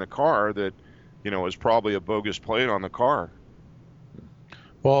computer in the car, that, is probably a bogus plate on the car.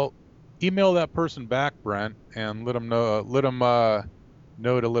 Well, email that person back, Brent, and let them know.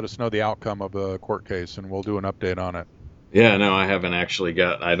 Know to let us know the outcome of the court case, and we'll do an update on it. Yeah, no, I haven't actually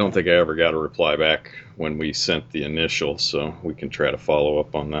I don't think I ever got a reply back when we sent the initial, so we can try to follow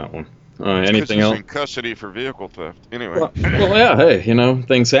up on that one. Anything else? In custody for vehicle theft. Anyway. Well, yeah, hey,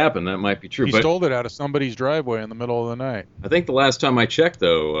 things happen. That might be true. He stole it out of somebody's driveway in the middle of the night. I think the last time I checked,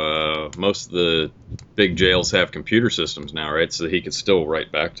 though, most of the big jails have computer systems now, right? So he could still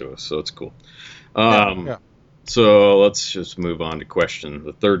write back to us, so it's cool. Yeah. So let's just move on to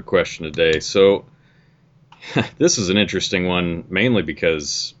the third question today. So this is an interesting one, mainly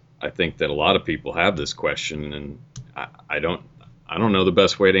because I think that a lot of people have this question, and I don't know the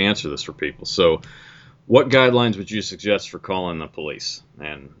best way to answer this for people. So what guidelines would you suggest for calling the police?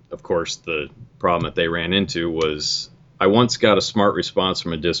 And of course, the problem that they ran into was, I once got a smart response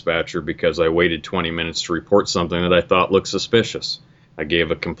from a dispatcher because I waited 20 minutes to report something that I thought looked suspicious. I gave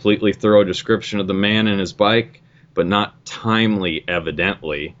a completely thorough description of the man and his bike, but not timely,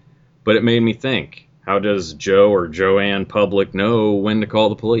 evidently. But it made me think, how does Joe or Joanne Public know when to call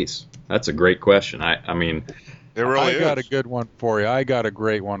the police? That's a great question. I mean, it really I got a good one for you. I got a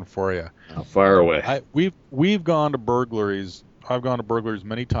great one for you. Fire away. We've gone to burglaries. I've gone to burglaries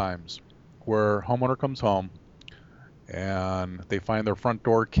many times where homeowner comes home and they find their front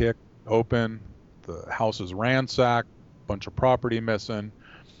door kicked open, the house is ransacked, bunch of property missing.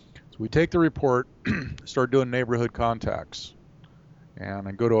 So we take the report, start doing neighborhood contacts. And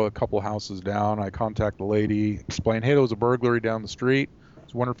I go to a couple houses down. I contact the lady, explain, hey, there was a burglary down the street. I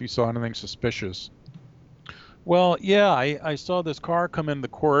was wondering if you saw anything suspicious. Well, yeah, I saw this car come in the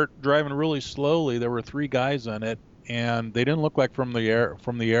court driving really slowly. There were 3 guys in it, and they didn't look like from the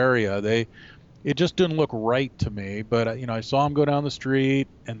area. It just didn't look right to me. But I saw them go down the street,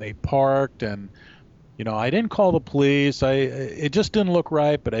 and they parked, and I didn't call the police. It just didn't look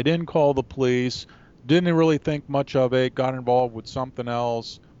right, but I didn't call the police. Didn't really think much of it, got involved with something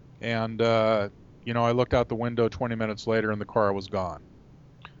else, and I looked out the window 20 minutes later and the car was gone.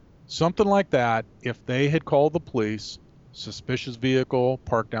 Something like that, if they had called the police, suspicious vehicle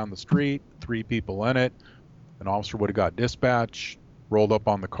parked down the street, 3 people in it, an officer would have got dispatched, rolled up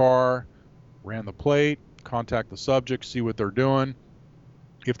on the car, ran the plate, contact the subject, see what they're doing.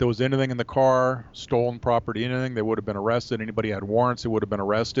 If there was anything in the car, stolen property, anything, they would have been arrested. Anybody had warrants, they would have been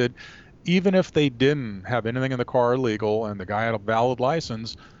arrested. Even if they didn't have anything in the car illegal and the guy had a valid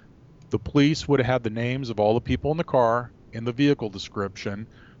license, the police would have had the names of all the people in the car in the vehicle description.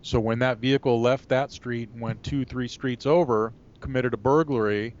 So when that vehicle left that street and went 2-3 streets over, committed a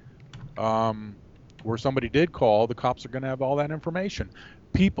burglary, where somebody did call, the cops are going to have all that information.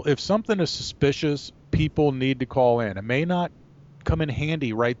 If something is suspicious, people need to call in. It may not come in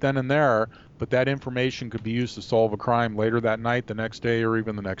handy right then and there, but that information could be used to solve a crime later that night, the next day, or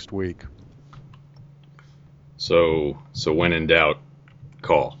even the next week. So when in doubt,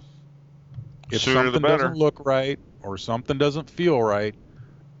 call. If something doesn't look right or something doesn't feel right,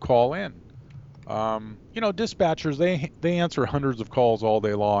 call in. Dispatchers, they answer hundreds of calls all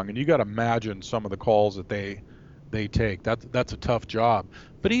day long, and you got to imagine some of the calls that they take. That's a tough job.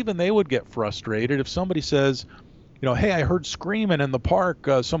 But even they would get frustrated if somebody says, hey, I heard screaming in the park,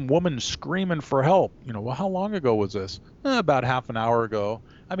 some woman screaming for help. Well, how long ago was this? About half an hour ago.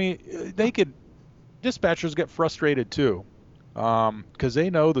 I mean, dispatchers get frustrated too, because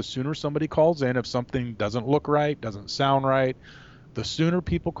they know the sooner somebody calls in, if something doesn't look right, doesn't sound right, the sooner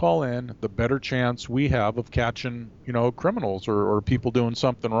people call in, the better chance we have of catching, criminals or people doing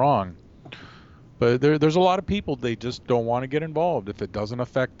something wrong. But there's a lot of people, they just don't want to get involved. If it doesn't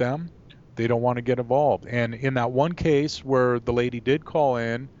affect them, they don't want to get involved. And in that one case where the lady did call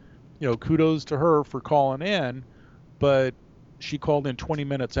in, kudos to her for calling in, but she called in 20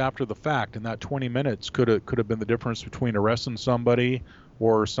 minutes after the fact, and that 20 minutes could have been the difference between arresting somebody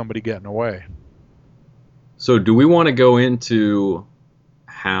or somebody getting away. So do we want to go into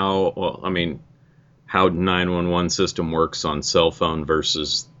how 911 system works on cell phone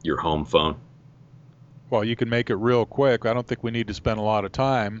versus your home phone? Well, you can make it real quick. I don't think we need to spend a lot of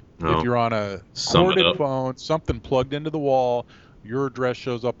time. No. If you're on a Sum it corded up. phone, something plugged into the wall, your address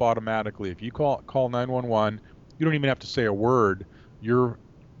shows up automatically. If you call 911, you don't even have to say a word. Your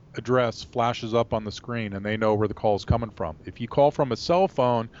address flashes up on the screen, and they know where the call is coming from. If you call from a cell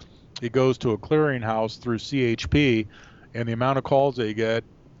phone, it goes to a clearinghouse through CHP, and the amount of calls they get,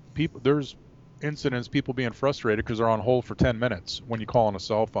 there's incidents, people being frustrated because they're on hold for 10 minutes when you call on a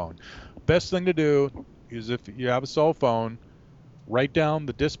cell phone. Best thing to do is, if you have a cell phone, write down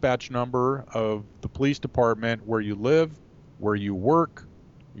the dispatch number of the police department where you live, where you work,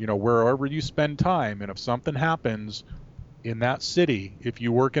 wherever you spend time. And if something happens in that city, if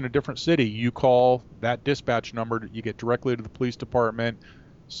you work in a different city, you call that dispatch number, you get directly to the police department,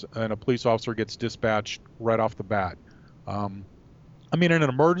 and a police officer gets dispatched right off the bat. In an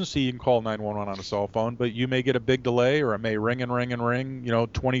emergency, you can call 911 on a cell phone, but you may get a big delay, or it may ring and ring and ring,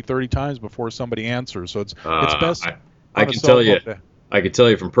 20, 30 times before somebody answers. So it's best. I can tell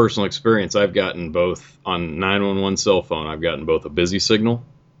you from personal experience, I've gotten both on 911 cell phone. I've gotten both a busy signal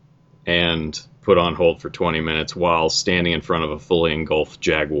and put on hold for 20 minutes while standing in front of a fully engulfed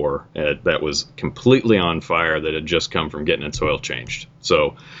Jaguar that was completely on fire, that had just come from getting its oil changed.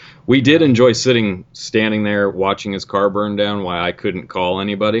 So we did enjoy standing there watching his car burn down while I couldn't call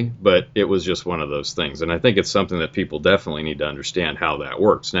anybody, but it was just one of those things. And I think it's something that people definitely need to understand how that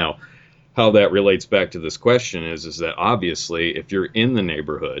works. Now, how that relates back to this question is that obviously if you're in the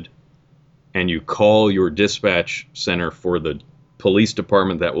neighborhood and you call your dispatch center for the police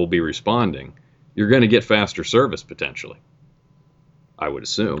department that will be responding, you're going to get faster service potentially, I would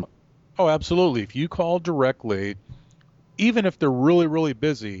assume. Oh, absolutely. If you call directly, even if they're really, really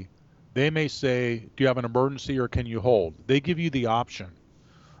busy, they may say, do you have an emergency or can you hold? They give you the option.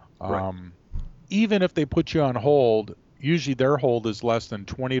 Right. Even if they put you on hold, usually their hold is less than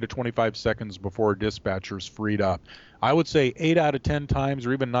 20 to 25 seconds before a dispatcher's freed up. I would say 8 out of 10 times,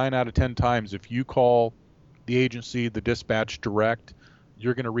 or even 9 out of 10 times, if you call the agency, the dispatch direct,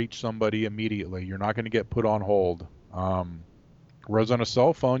 you're going to reach somebody immediately. You're not going to get put on hold. Whereas on a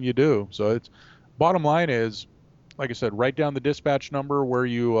cell phone, you do. So bottom line is, like I said, write down the dispatch number where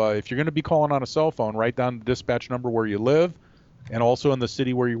you, if you're going to be calling on a cell phone, write down the dispatch number where you live and also in the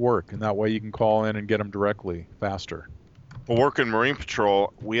city where you work. And that way you can call in and get them directly faster. Well, working Marine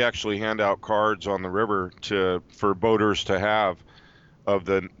Patrol, we actually hand out cards on the river for boaters to have of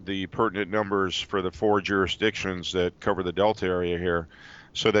the pertinent numbers for the 4 jurisdictions that cover the Delta area here.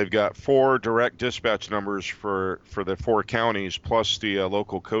 So they've got 4 direct dispatch numbers for the 4 counties, plus the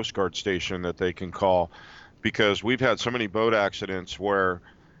local Coast Guard station that they can call. Because we've had so many boat accidents where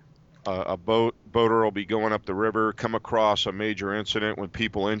a boater will be going up the river, come across a major incident with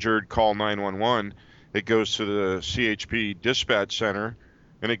people injured, call 911. It goes to the CHP dispatch center,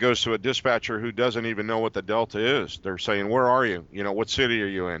 and it goes to a dispatcher who doesn't even know what the Delta is. They're saying, where are you? What city are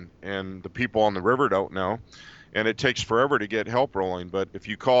you in? And the people on the river don't know. And it takes forever to get help rolling. But if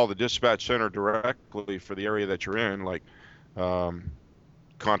you call the dispatch center directly for the area that you're in, like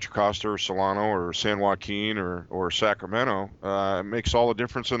Contra Costa or Solano or San Joaquin or Sacramento, it makes all the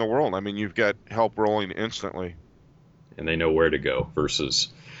difference in the world. You've got help rolling instantly. And they know where to go versus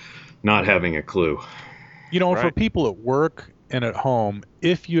not having a clue. Right. For people at work and at home,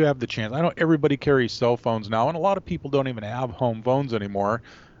 if you have the chance, I know everybody carries cell phones now, and a lot of people don't even have home phones anymore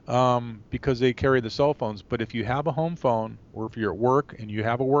because they carry the cell phones. But if you have a home phone, or if you're at work and you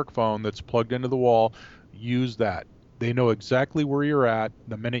have a work phone that's plugged into the wall, use that. They know exactly where you're at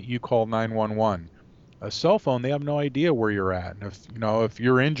the minute you call 911. A cell phone, they have no idea where you're at. And if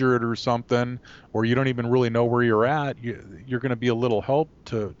you're injured or something, or you don't even really know where you're at, you're going to be a little help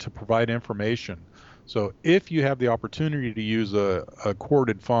to provide information. So if you have the opportunity to use a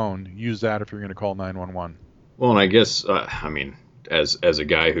corded phone, use that if you're going to call 911. Well, and I guess, as a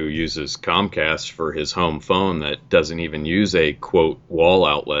guy who uses Comcast for his home phone that doesn't even use a, quote, wall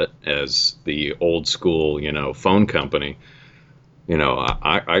outlet as the old school, phone company,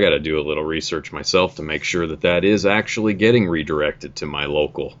 I got to do a little research myself to make sure that is actually getting redirected to my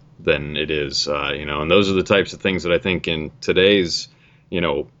local than it is, and those are the types of things that I think in today's,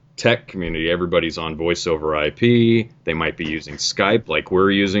 tech community, everybody's on voice over IP. They might be using Skype like we're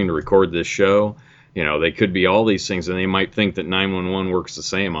using to record this show. They could be all these things, and they might think that 911 works the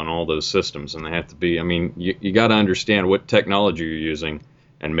same on all those systems, and they have to be. You got to understand what technology you're using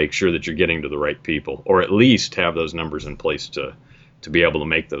and make sure that you're getting to the right people, or at least have those numbers in place to be able to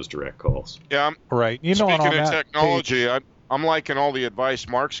make those direct calls. Yeah, right. Speaking of technology, I'm liking all the advice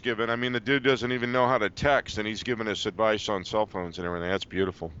Mark's given. The dude doesn't even know how to text, and he's giving us advice on cell phones and everything. That's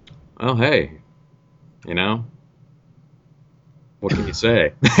beautiful. Oh, hey, what can you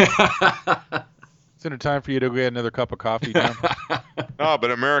say? Isn't it time for you to go get another cup of coffee, Jim? Oh,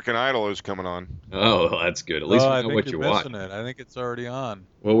 but American Idol is coming on. Oh, that's good. At least we I know think what you're you watch. missing it. I think it's already on.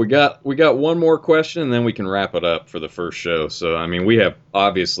 Well, we got one more question, and then we can wrap it up for the first show. So, I mean, we have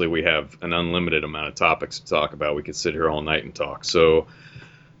an unlimited amount of topics to talk about. We could sit here all night and talk. So,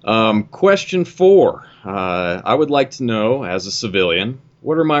 question 4. I would like to know, as a civilian,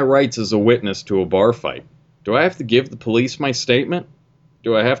 what are my rights as a witness to a bar fight? Do I have to give the police my statement?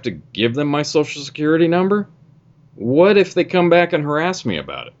 Do I have to give them my social security number? What if they come back and harass me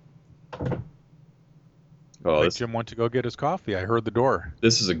about it? Oh, Jim went to go get his coffee. I heard the door.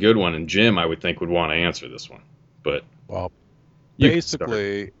 This is a good one, and Jim, I would think, would want to answer this one. But well, you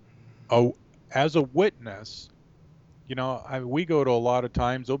basically, as a witness, we go to a lot of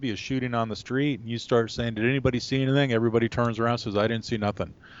times. There'll be a shooting on the street, and you start saying, "Did anybody see anything?" Everybody turns around and says, "I didn't see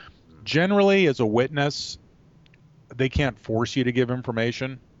nothing." Generally, as a witness, they can't force you to give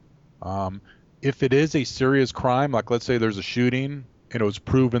information. If it is a serious crime, like let's say there's a shooting and it was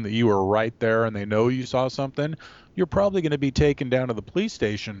proven that you were right there and they know you saw something, you're probably going to be taken down to the police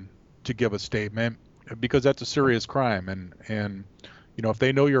station to give a statement because that's a serious crime. And if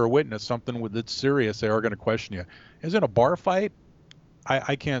they know you're a witness, something that's serious, they are going to question you. Is it a bar fight?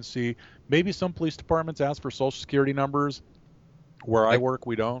 I can't see. Maybe some police departments ask for social security numbers. Where I work,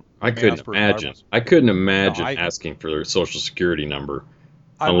 we don't. I couldn't imagine. I couldn't imagine asking for their social security number.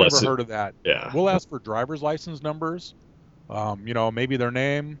 I've never heard of that. Yeah. We'll ask for driver's license numbers. Maybe their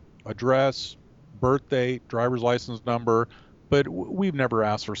name, address, birth date, driver's license number, but we've never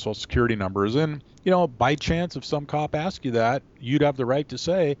asked for social security numbers. And, by chance, if some cop asks you that, you'd have the right to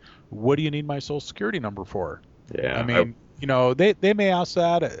say, what do you need my social security number for? Yeah. I mean, they may ask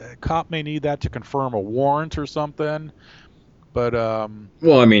that. A cop may need that to confirm a warrant or something. But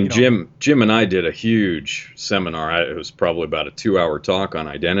well, I mean, Jim and I did a huge seminar. It was probably about a 2-hour talk on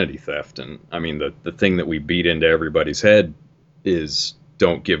identity theft, and I mean, the thing that we beat into everybody's head is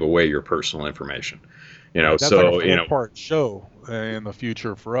don't give away your personal information. That's like a 4-part show in the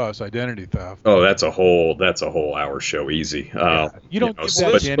future for us, identity theft. Oh, that's a whole hour show, easy. You don't give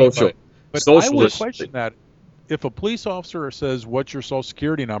that to anybody. But I would question that. If a police officer says, "What's your social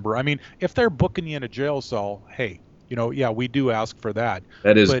security number?" I mean, if they're booking you in a jail cell, hey. We do ask for that.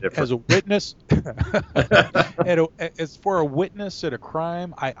 That is but different. As a witness, as for a witness at a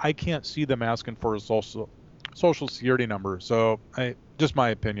crime, I can't see them asking for a social security number. So, just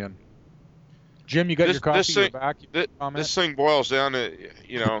my opinion. Jim, you got your coffee? You're back. This thing boils down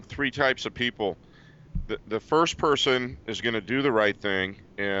to 3 types of people. The first person is going to do the right thing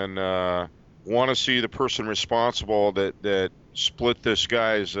and want to see the person responsible that split this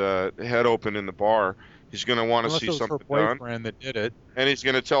guy's head open in the bar. He's going to want to see something done. Boyfriend that did it. And he's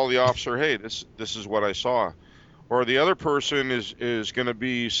going to tell the officer, hey, this is what I saw. Or the other person is going to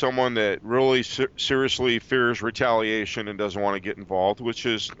be someone that really seriously fears retaliation and doesn't want to get involved, which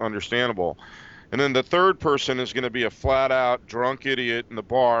is understandable. And then the third person is going to be a flat-out drunk idiot in the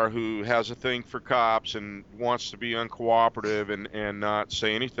bar who has a thing for cops and wants to be uncooperative and not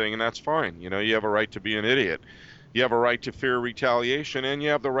say anything, and that's fine. You have a right to be an idiot. You have a right to fear retaliation, and you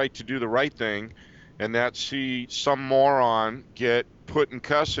have the right to do the right thing. And that see some moron get put in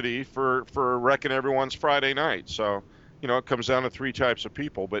custody for wrecking everyone's Friday night. So, it comes down to 3 types of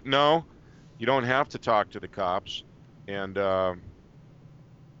people. But no, you don't have to talk to the cops. And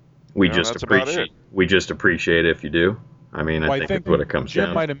we just appreciate if you do. I mean, I think that's what it comes down to.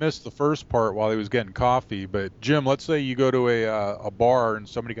 Jim might have missed the first part while he was getting coffee. But Jim, let's say you go to a bar and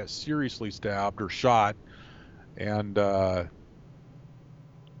somebody got seriously stabbed or shot, and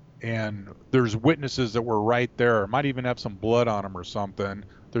there's witnesses that were right there. Might even have some blood on them or something.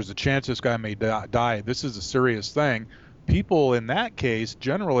 There's a chance this guy may die. This is a serious thing. People in that case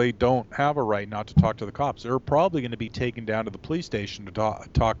generally don't have a right not to talk to the cops. They're probably going to be taken down to the police station to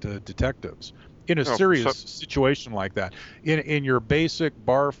talk to detectives in a serious situation like that. In your basic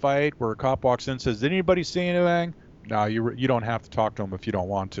bar fight where a cop walks in and says, "Did anybody see anything?" No, you don't have to talk to them if you don't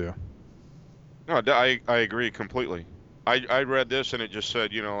want to. No, I agree completely. I read this and it just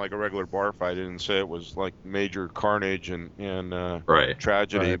said, like a regular bar fight. It didn't say it was like major carnage and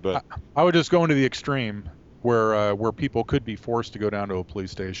tragedy. Right. But I would just go into the extreme where people could be forced to go down to a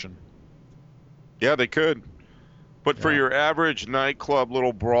police station. Yeah, they could. But for your average nightclub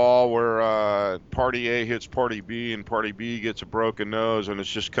little brawl where party A hits party B and party B gets a broken nose and it's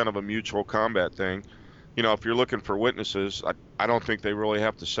just kind of a mutual combat thing, if you're looking for witnesses, I don't think they really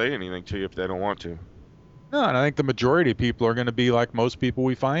have to say anything to you if they don't want to. No, and I think the majority of people are going to be like most people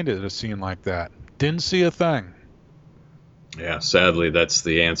we find at a scene like that. Didn't see a thing. Yeah, sadly, that's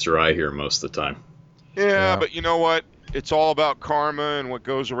the answer I hear most of the time. Yeah, but you know what? it's all about karma, and what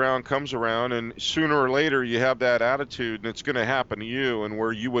goes around comes around, and sooner or later you have that attitude, and it's going to happen to you, and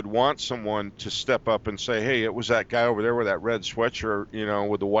where you would want someone to step up and say, hey, it was that guy over there with that red sweatshirt,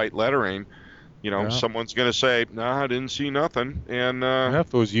 with the white lettering. Yeah. Someone's going to say, nah, I didn't see nothing. And Yeah, if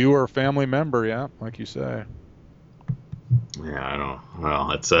it was you or a family member, yeah, like you say. Yeah, I don't. Well,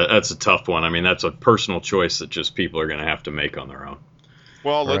 that's a tough one. I mean, that's a personal choice that just people are going to have to make on their own.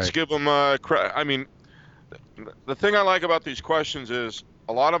 Well, let's Right. give them. I mean, the thing I like about these questions is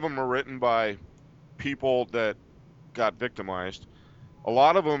a lot of them are written by people that got victimized. A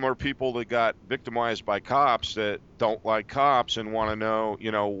lot of them are people that got victimized by cops that don't like cops and want to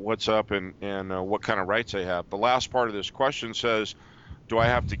know, what's up and what kind of rights they have. The last part of this question says, do I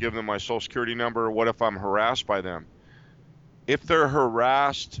have to give them my social security number? What if I'm harassed by them? If they're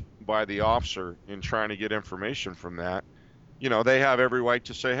harassed by the officer in trying to get information from that, they have every right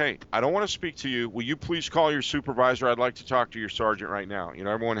to say, hey, I don't want to speak to you. Will you please call your supervisor? I'd like to talk to your sergeant right now.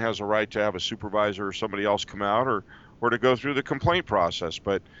 Everyone has a right to have a supervisor or somebody else come out or to go through the complaint process.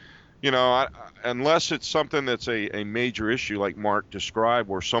 But, unless it's something that's a major issue like Mark described,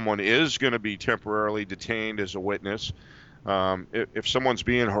 where someone is going to be temporarily detained as a witness, if someone's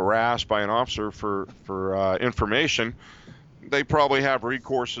being harassed by an officer for information, they probably have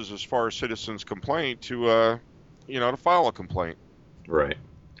recourses as far as citizens' complaint to file a complaint. Right.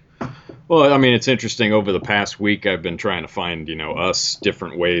 Well, I mean, it's interesting. Over the past week, I've been trying to find, us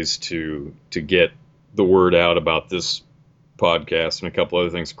different ways to get the word out about this podcast and a couple other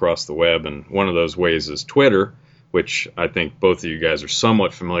things across the web. And one of those ways is Twitter, which I think both of you guys are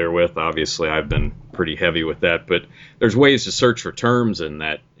somewhat familiar with. Obviously, I've been pretty heavy with that, but there's ways to search for terms in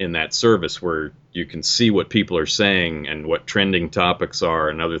that service where you can see what people are saying and what trending topics are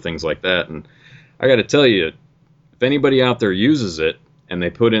and other things like that. And I got to tell you, if anybody out there uses it and they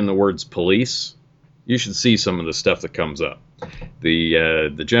put in the words police, you should see some of the stuff that comes up.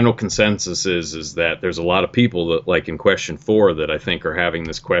 The general consensus is that there's a lot of people that, like in question 4, that I think are having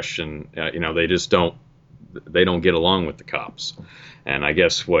this question. They just don't get along with the cops. And I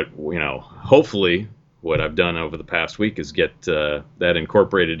guess hopefully what I've done over the past week is get that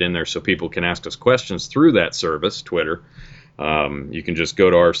incorporated in there so people can ask us questions through that service, Twitter. You can just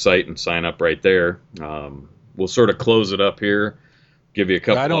go to our site and sign up right there. We'll sort of close it up here, give you a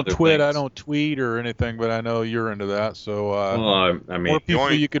couple. I don't other twit, things. I don't tweet or anything, but I know you're into that. So Well, I mean, more people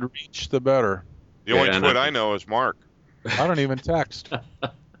only- you could reach, the better. The only Yeah, twit I know is Mark. I don't even text. Hey,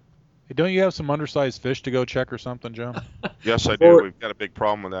 don't you have some undersized fish to go check or something, Jim? Yes, I do. Or- We've got a big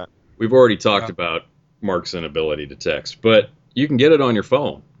problem with that. we've already talked Yeah. about Mark's inability to text, but you can get it on your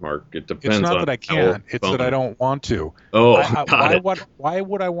phone, Mark. It depends It's not on that I how old can't. the It's that phone I is. don't want to. Oh, Why got it.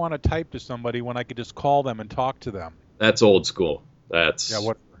 would I want to type to somebody when I could just call them and talk to them? That's old school. That's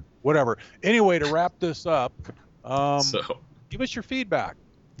Yeah, whatever. Anyway, to wrap this up, so. give us your feedback.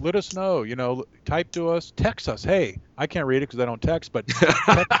 Let us know. Type to us, text us. Hey, I can't read it because I don't text, but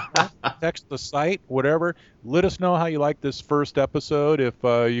text the site, whatever. Let us know how you like this first episode. If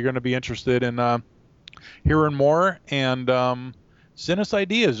you're going to be interested in hearing more, and send us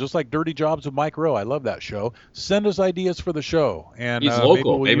ideas, just like Dirty Jobs with Mike Rowe. I love that show. Send us ideas for the show, and He's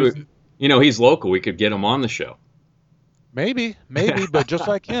local. Maybe we'll use it. He's local. We could get him on the show. Maybe, but just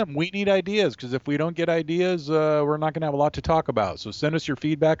like him, we need ideas, because if we don't get ideas, we're not going to have a lot to talk about. So send us your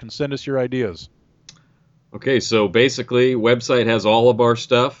feedback and send us your ideas. Okay, so basically, website has all of our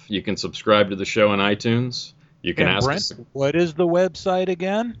stuff. You can subscribe to the show on iTunes. You can And ask Brent, us. what is the website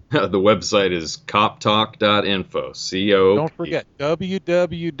again? The website is coptalk.info. C-O. Don't forget,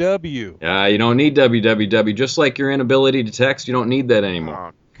 www. You don't need www. Just like your inability to text, you don't need that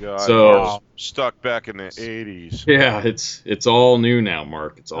anymore. Oh, God. So- Mark's stuck back in the 80s. Yeah, it's all new now,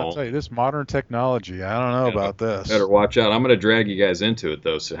 Mark. It's I'll all. tell you, this modern technology, I don't know Yeah, about this. Better watch out. I'm going to drag you guys into it,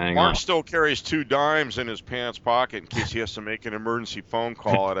 though, so hang Mark on. still carries 2 dimes in his pants pocket in case he has to make an emergency phone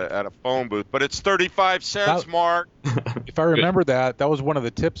call at a phone booth. But it's 35 cents, Mark. If I remember that was one of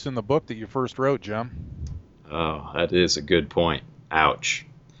the tips in the book that you first wrote, Jim. Oh, that is a good point. Ouch.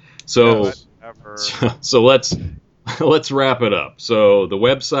 So. Whatever. So let's wrap it up. So the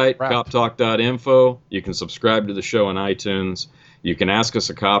website, Wrap. coptalk.info. You can subscribe to the show on iTunes. You can ask us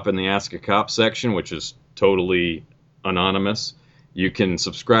a cop in the Ask a Cop section, which is totally anonymous. You can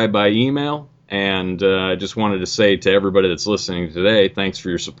subscribe by email. And I just wanted to say to everybody that's listening today, thanks for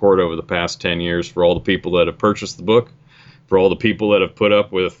your support over the past 10 years, for all the people that have purchased the book, for all the people that have put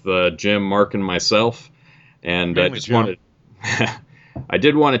up with Jim, Mark, and myself. And I Mainly just Jim. wanted... I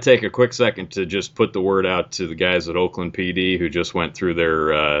did want to take a quick second to just put the word out to the guys at Oakland PD who just went through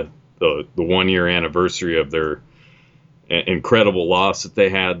their the 1-year anniversary of their incredible loss that they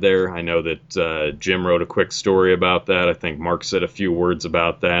had there. I know that Jim wrote a quick story about that. I think Mark said a few words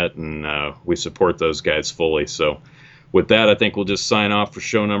about that, and we support those guys fully. So with that, I think we'll just sign off for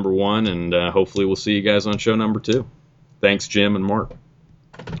show number 1, and hopefully we'll see you guys on show number 2. Thanks, Jim and Mark.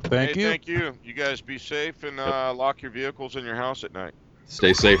 Thank you. Thank you. You guys be safe and lock your vehicles in your house at night.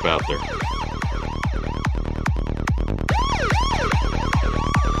 Stay safe out there.